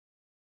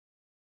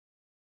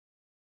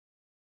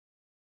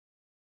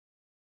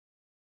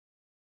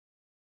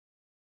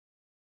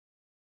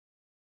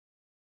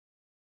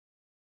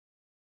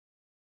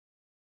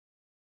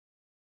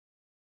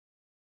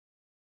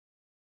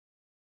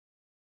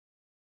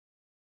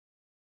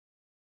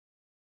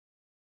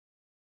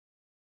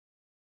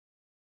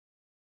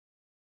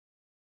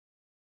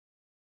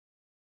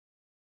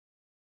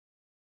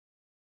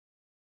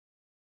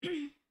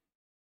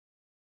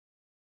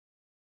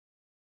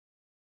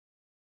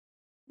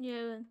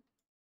 Yeah,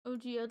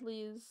 OG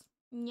Ugly is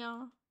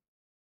yeah.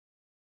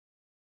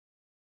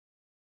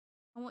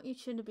 I want your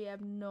chin to be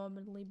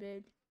abnormally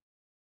big.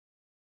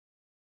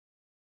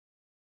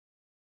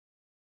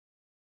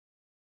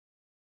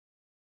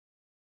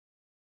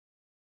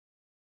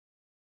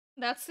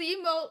 That's the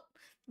emote.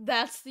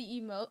 That's the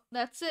emote.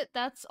 That's it.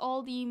 That's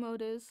all the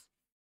emote is.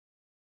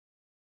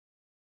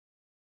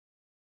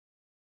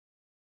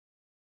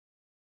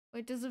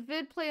 Wait, does the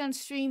vid play on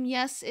stream?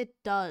 Yes, it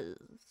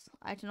does.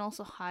 I can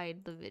also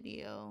hide the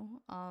video.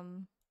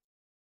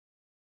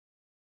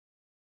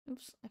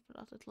 Oops, I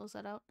forgot to close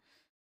that out.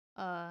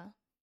 I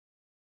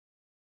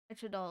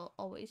should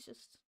always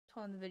just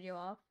turn the video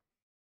off.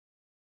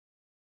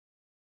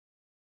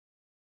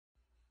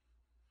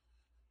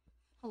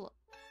 Hello.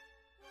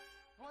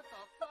 What the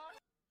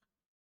fuck?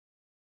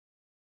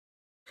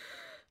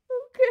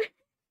 Okay.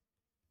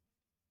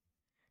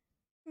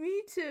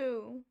 Me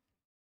too.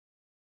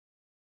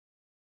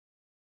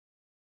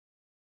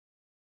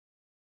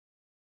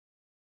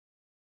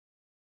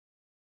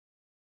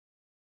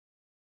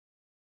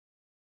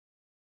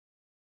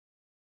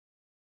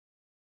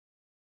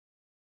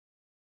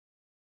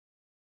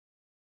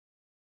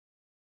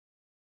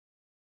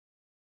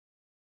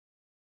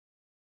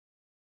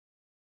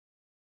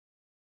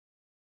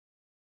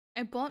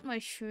 I bought my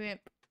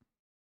shrimp.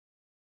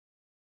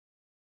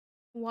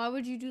 Why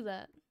would you do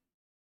that?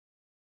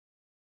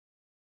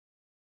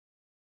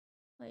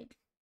 Like,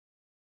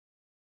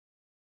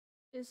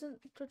 isn't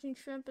cooking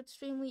shrimp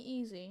extremely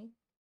easy,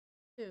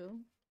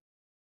 too?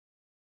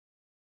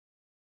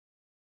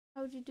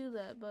 How would you do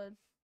that, bud?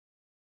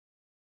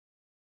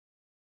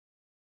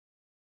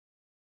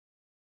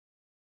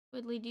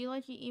 Whitley, do you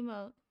like your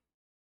emote?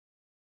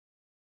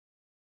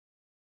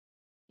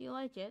 Do you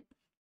like it?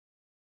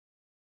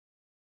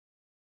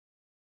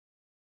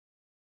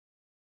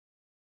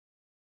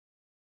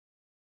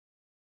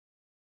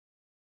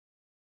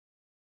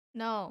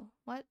 No.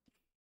 What?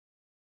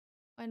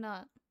 Why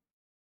not?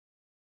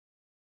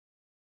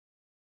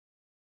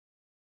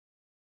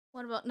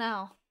 What about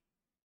now?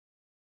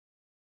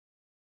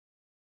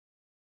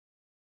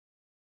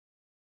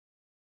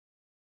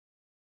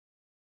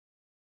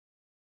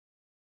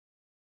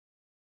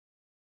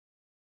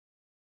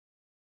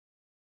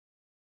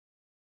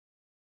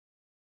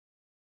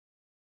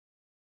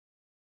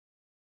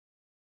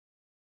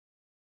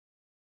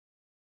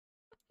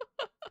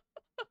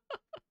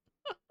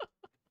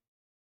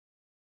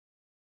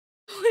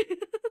 Why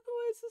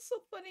is this so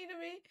funny to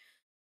me?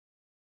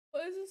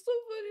 Why is this so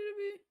funny to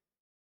me?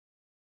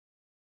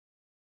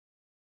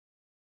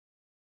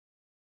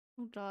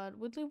 Oh god,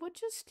 Whitley,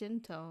 what's your skin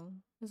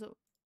tone? Is it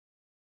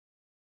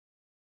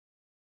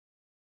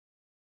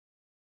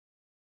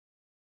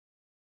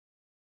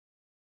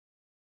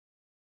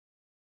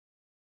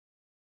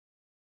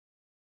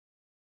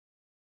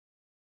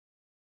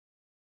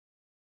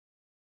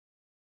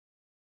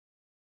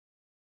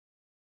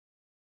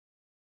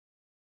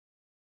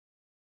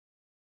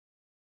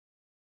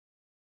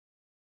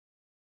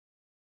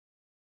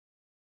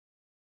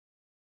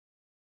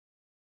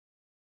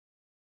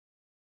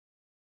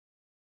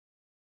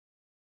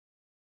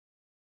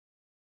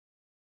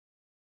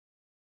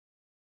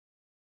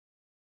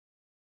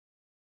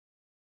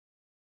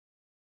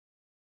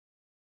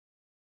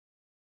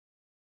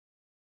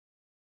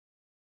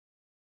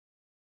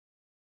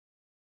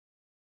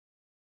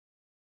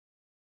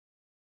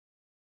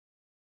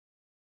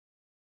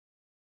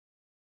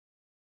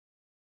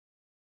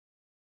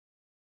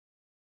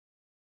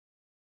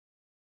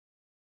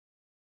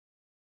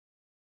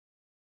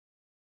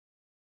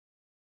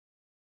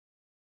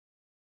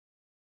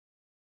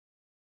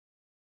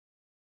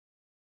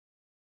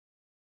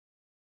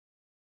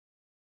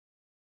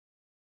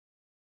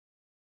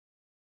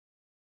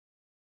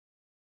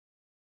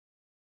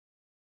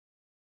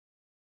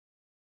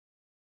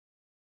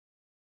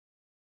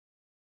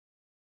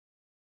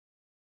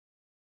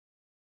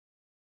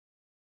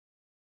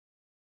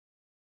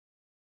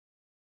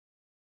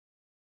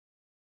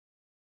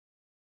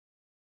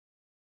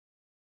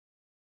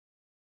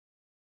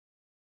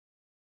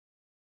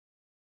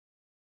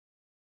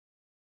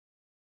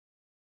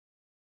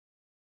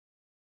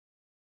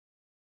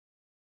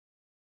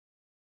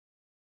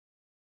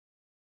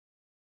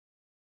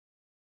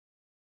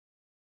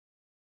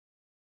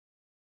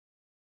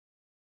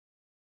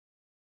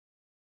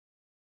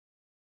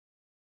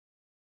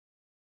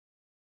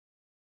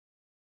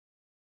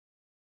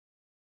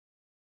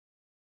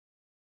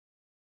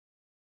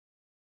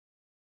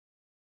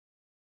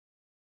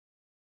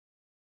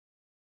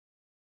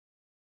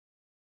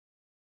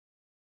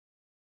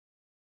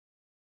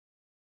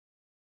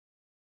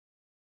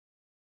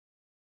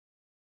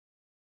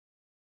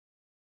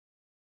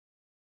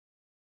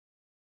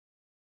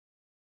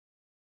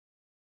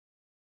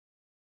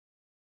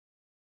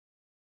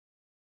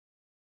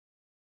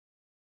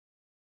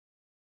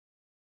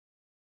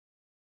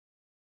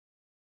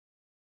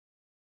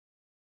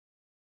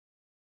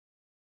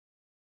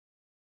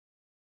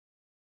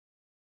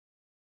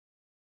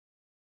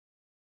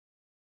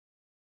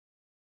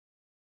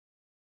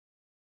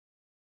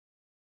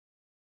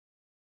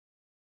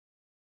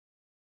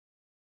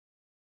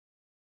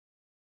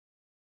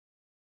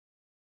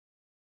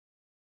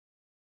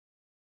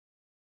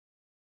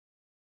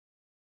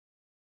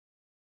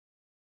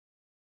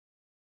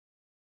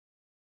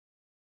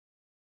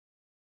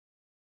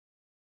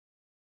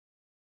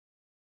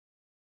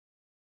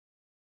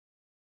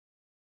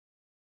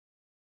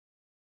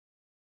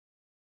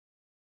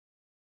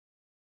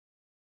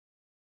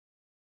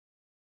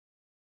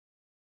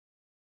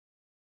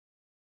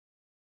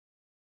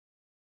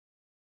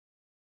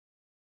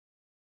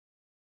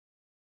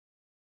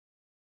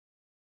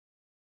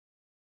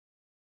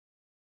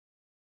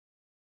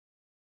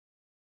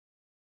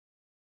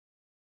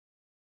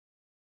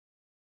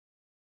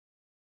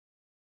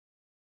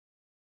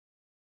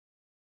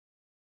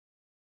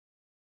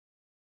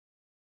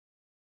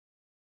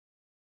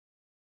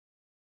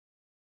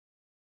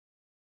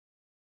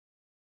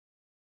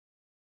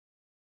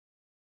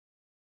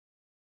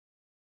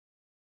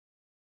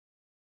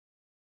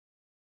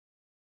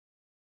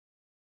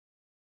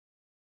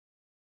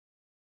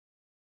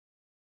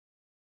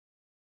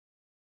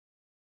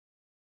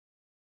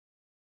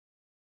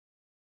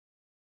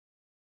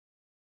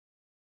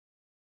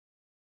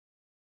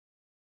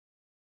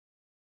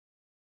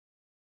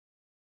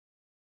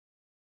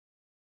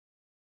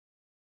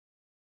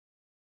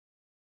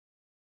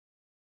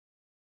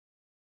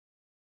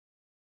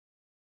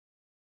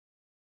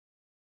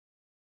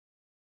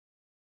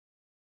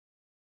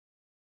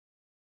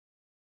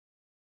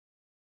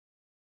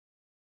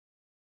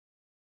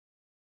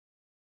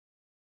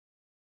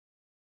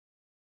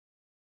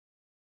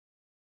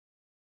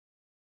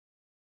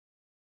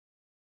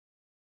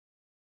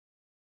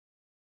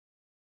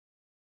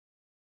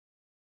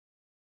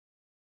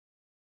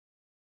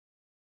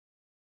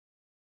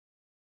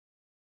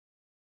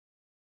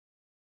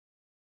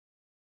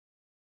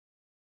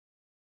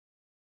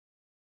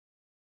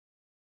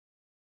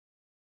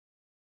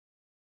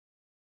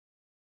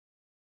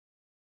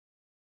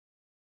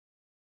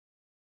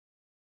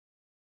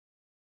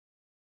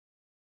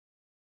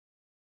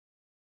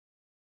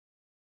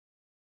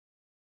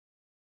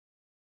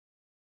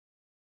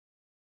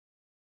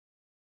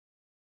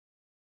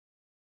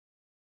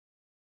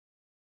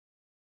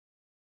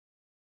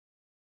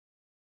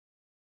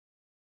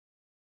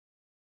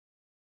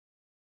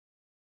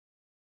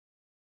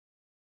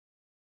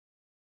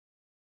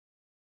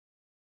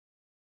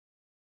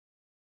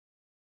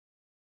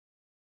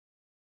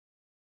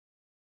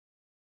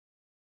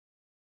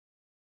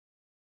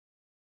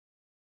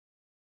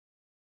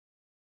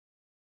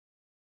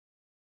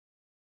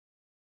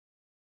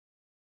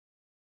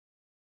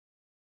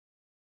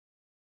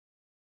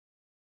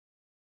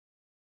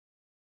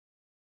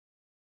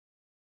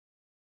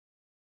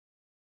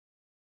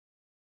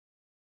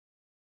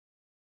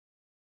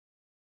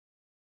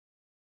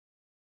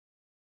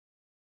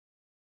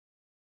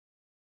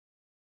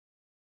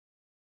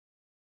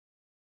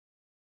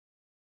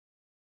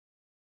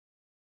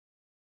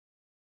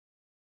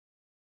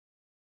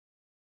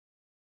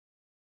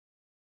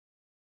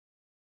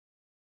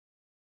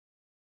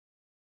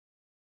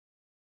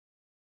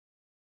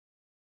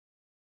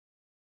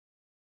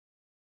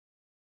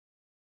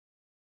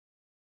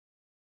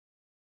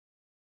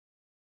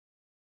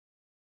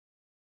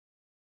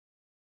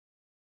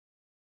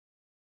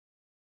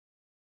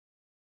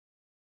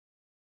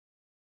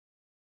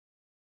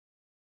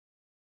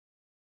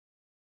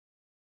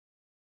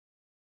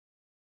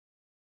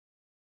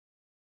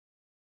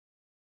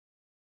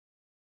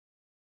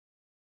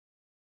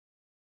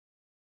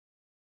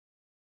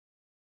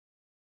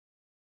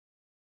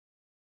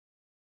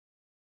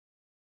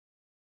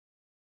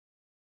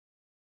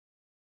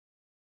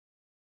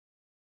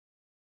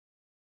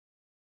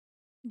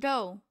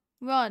Go.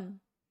 Run.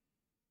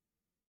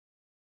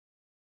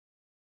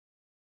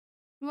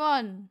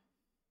 Run.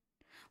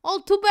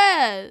 Oh, too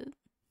bad.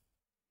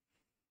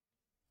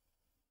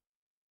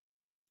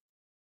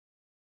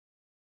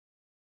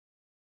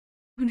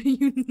 What are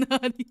you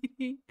not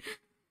eating?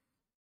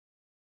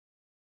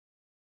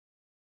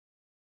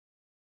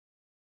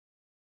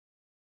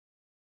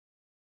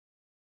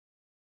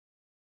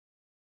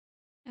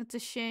 It's a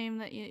shame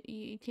that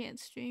you can't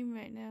stream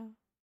right now.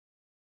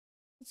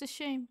 It's a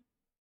shame.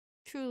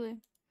 Truly.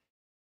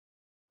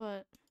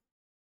 But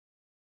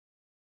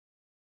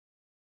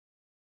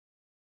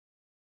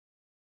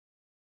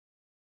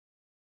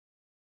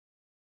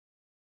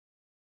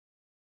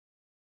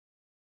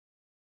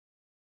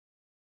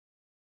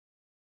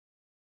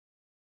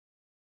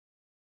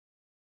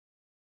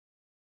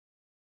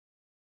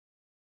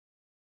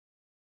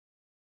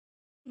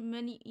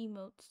many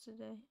emotes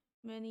today.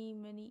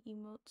 Many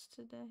emotes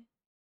today.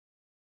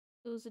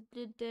 It was a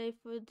good day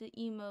for the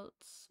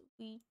emotes.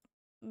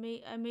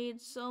 I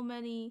made so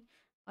many.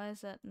 Why is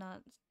that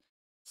not?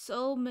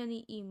 So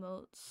many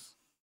emotes.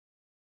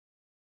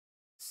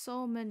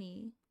 So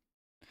many.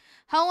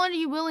 How long are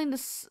you willing to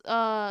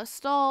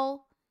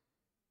stall?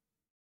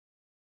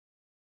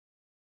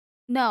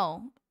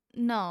 No,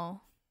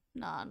 no,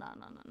 no.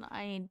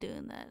 I ain't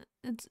doing that.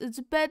 It's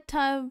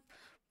bedtime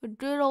for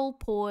good old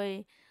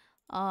boy.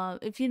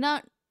 If you're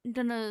not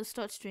gonna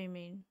start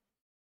streaming,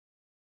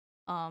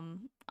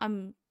 I'm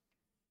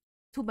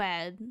too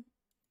bad.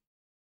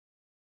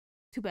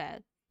 Too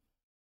bad.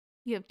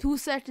 You have 2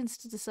 seconds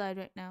to decide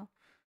right now.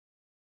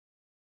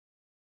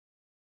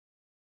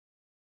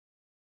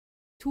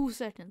 2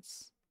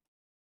 seconds.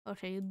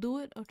 Okay, you do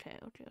it. Okay.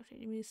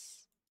 Give me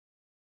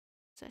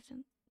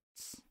seconds.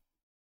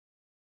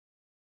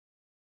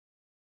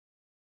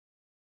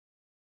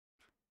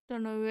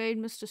 Gonna raid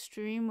Mr.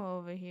 Streamer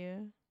over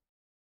here.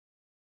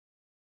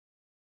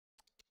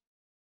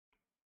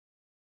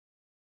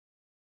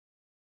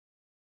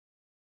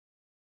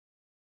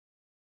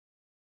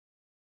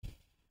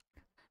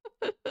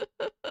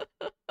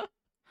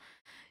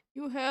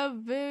 You have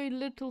very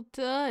little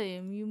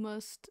time. You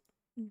must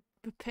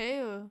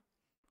prepare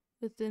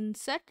within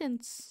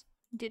seconds.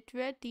 Get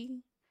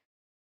ready.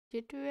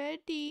 Get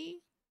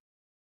ready.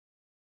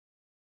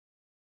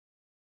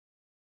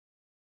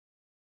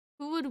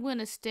 Who would win,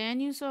 a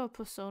stand user or a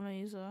persona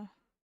user?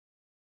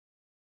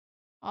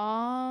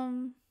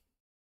 Um,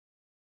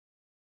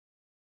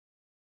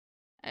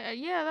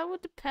 yeah, that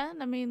would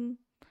depend. I mean,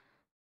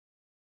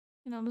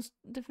 there's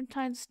different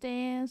kinds of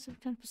stands,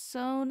 different kinds of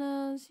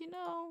personas.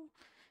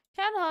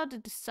 Kind of hard to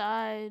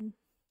decide.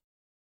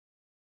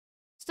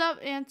 Stop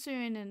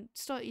answering and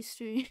start your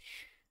stream.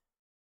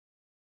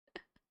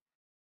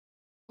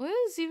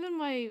 Where is even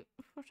my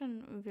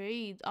fucking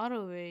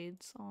auto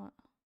raids on?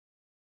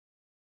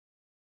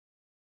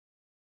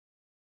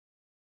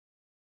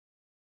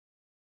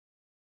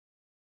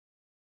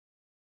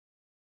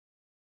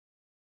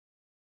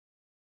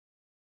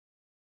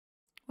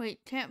 Wait,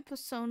 can't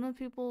persona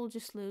people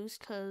just lose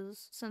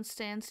since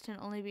stands can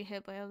only be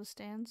hit by other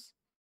stands?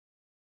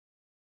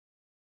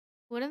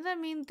 Wouldn't that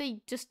mean they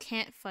just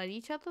can't fight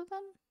each other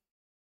then?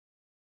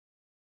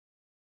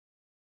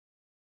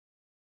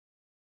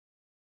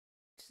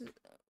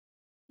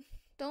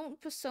 Don't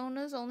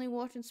personas only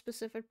work in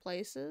specific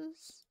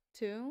places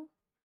too?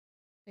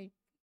 Like,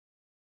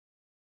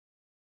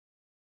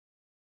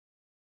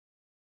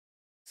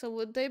 so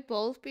would they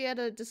both be at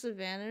a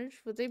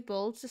disadvantage? Would they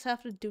both just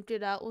have to duke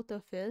it out with their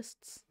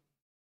fists?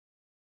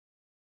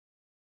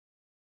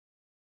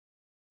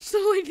 So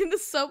like in the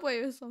subway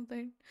or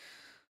something.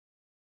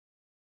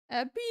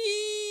 Happy.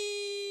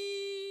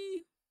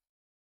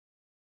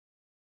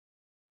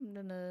 I'm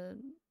gonna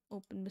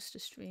open Mr.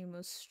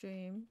 Streamer's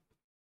stream.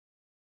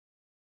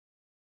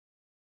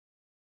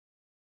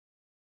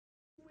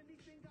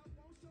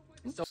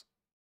 Oops.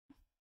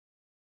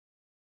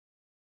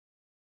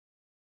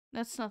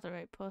 That's not the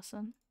right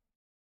person.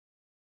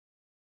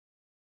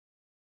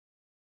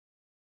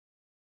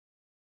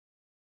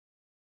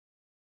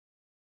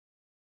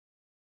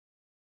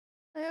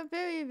 They are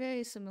very,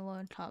 very similar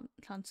in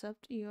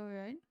concept. You're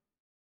right.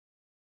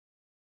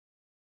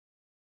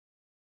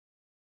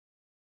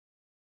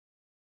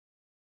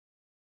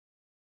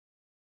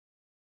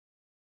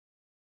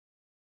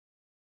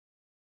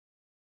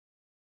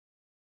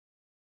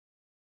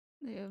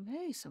 They are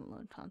very similar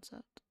in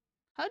concept.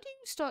 How do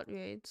you start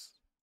raids?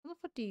 How the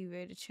fuck do you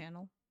raid a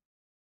channel?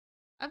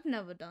 I've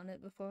never done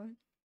it before.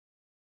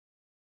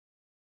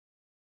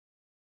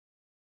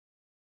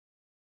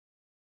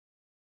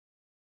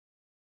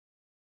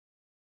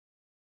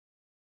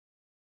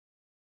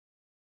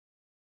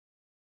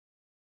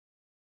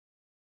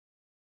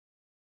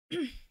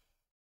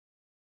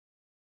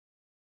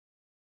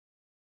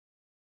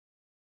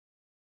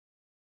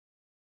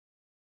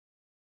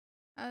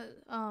 uh,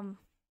 um,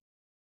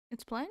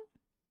 it's playing?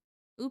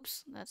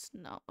 Oops, that's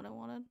not what I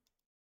wanted.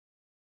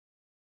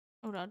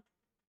 Oh god.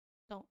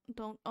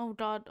 Don't, oh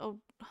god,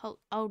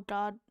 oh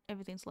god,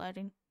 everything's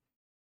lagging.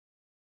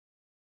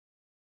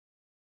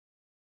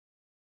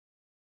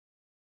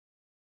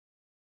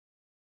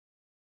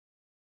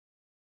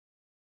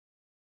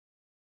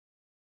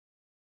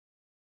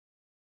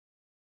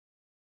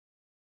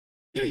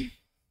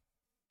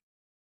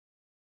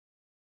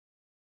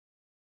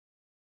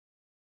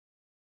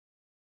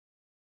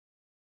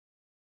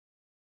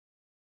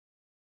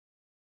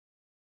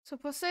 So,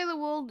 per se, the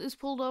world is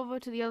pulled over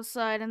to the other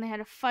side, and they had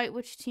a fight.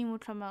 Which team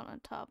would come out on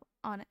top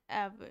on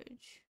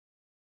average?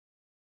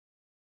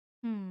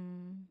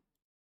 Hmm.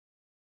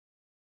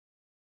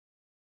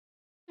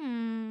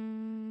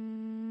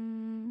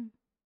 Hmm.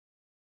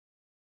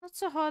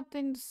 That's a hard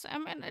thing to say. I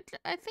mean,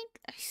 I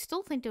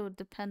still think it would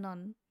depend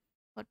on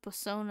what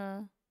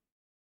persona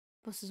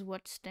versus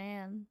what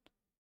stand.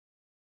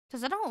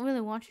 Because I don't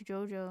really want you,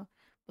 JoJo,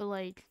 but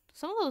like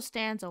some of those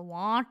stands are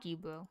wonky,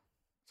 bro.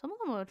 Some of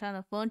them are kind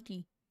of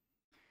funky,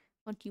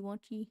 funky,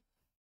 wonky.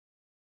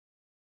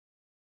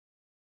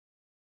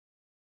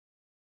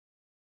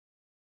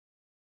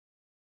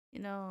 You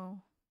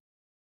know,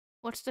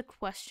 what's the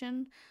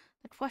question?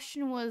 The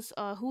question was,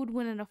 who would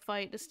win in a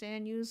fight, a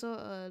stand user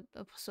or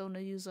a persona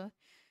user?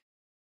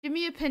 Give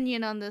me your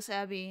opinion on this,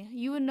 Abby.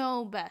 You would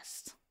know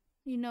best.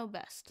 You know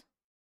best.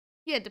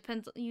 Yeah, it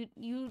depends.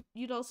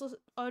 You'd also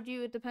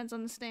argue it depends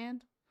on the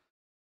stand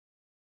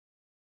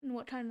and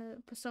what kind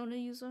of persona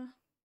user.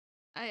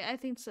 I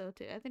think so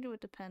too. I think it would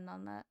depend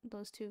on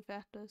those two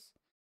factors.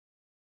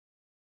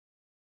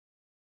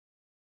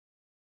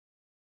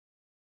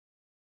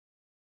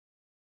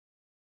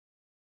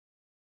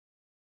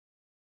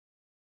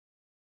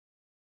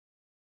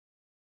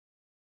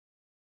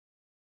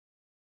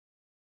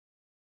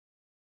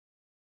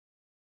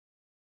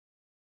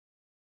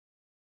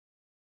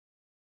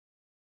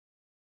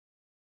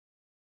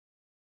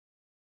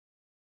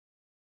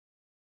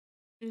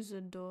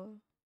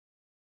 Isidore.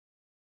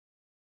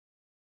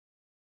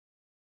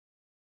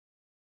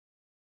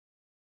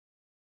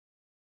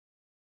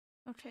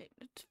 Okay.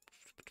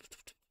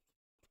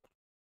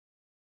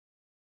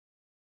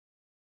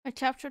 My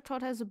capture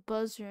card has a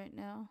buzz right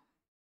now.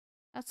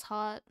 That's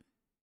hot.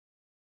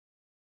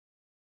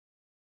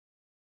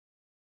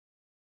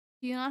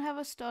 Do you not have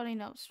a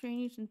starting up screen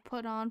you can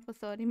put on for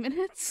 30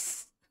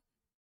 minutes?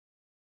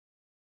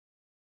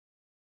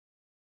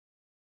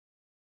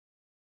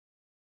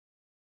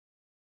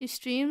 Your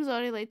stream's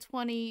already like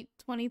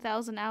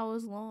 20,000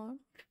 hours long.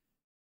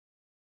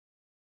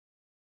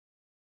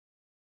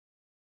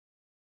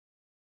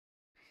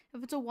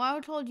 If it's a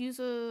wild card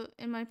user,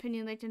 in my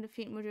opinion, they can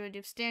defeat majority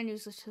of stand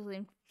users to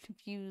they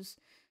confuse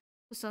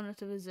persona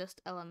to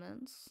resist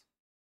elements.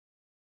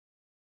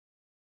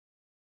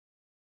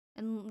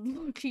 And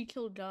low-key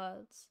kill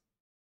gods.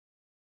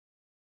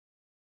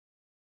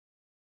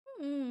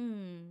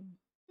 Hmm.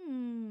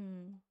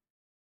 Hmm.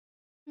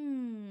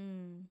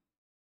 Hmm.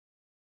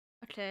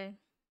 Okay.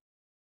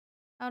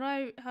 How do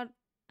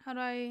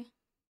I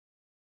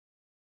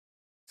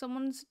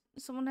someone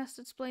has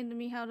to explain to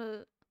me how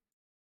to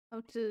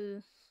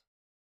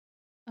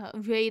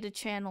raid a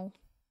channel.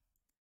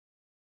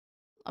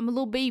 I'm a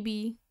little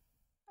baby.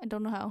 I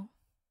don't know how.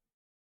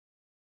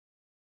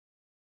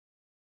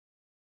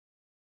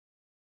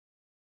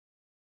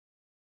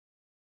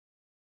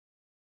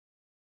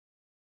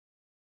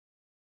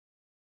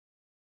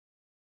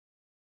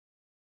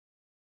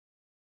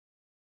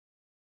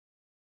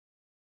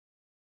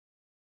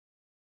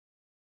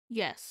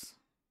 Yes.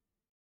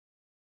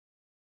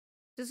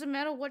 Does it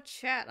matter what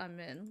chat I'm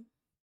in?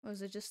 Or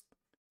is it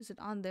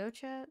on their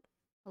chat?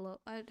 Hello?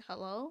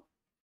 Hello?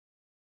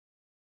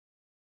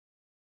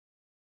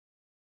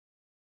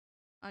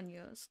 On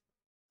yours.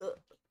 Uh.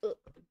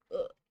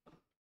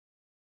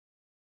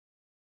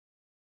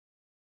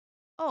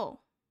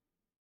 Oh.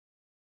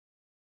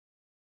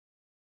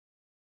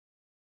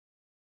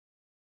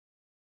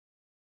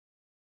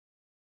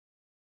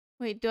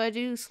 Wait, do I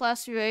do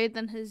slash raid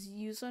then his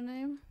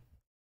username?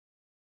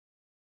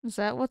 Is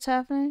that what's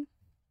happening?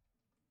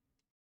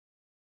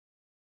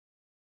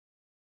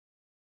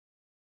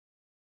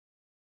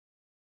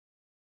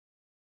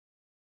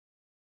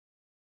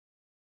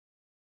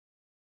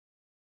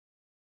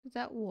 Does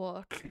that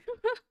work?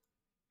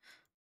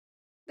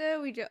 There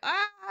we go.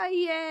 Ah,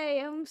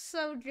 yay! I'm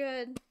so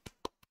good.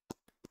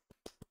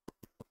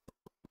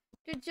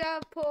 Good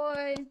job,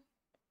 Poi.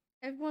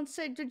 Everyone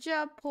say good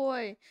job,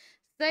 Poi.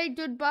 Say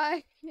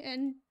goodbye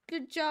and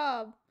good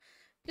job.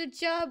 Good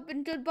job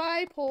and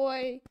goodbye,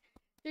 Poi.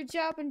 Good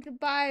job and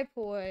goodbye,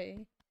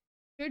 Poi.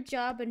 Good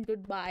job and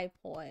goodbye,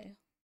 Poi.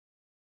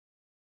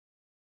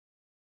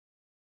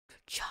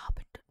 Good job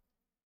and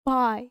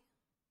goodbye.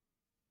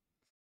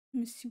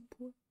 Miss you,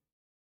 Poi.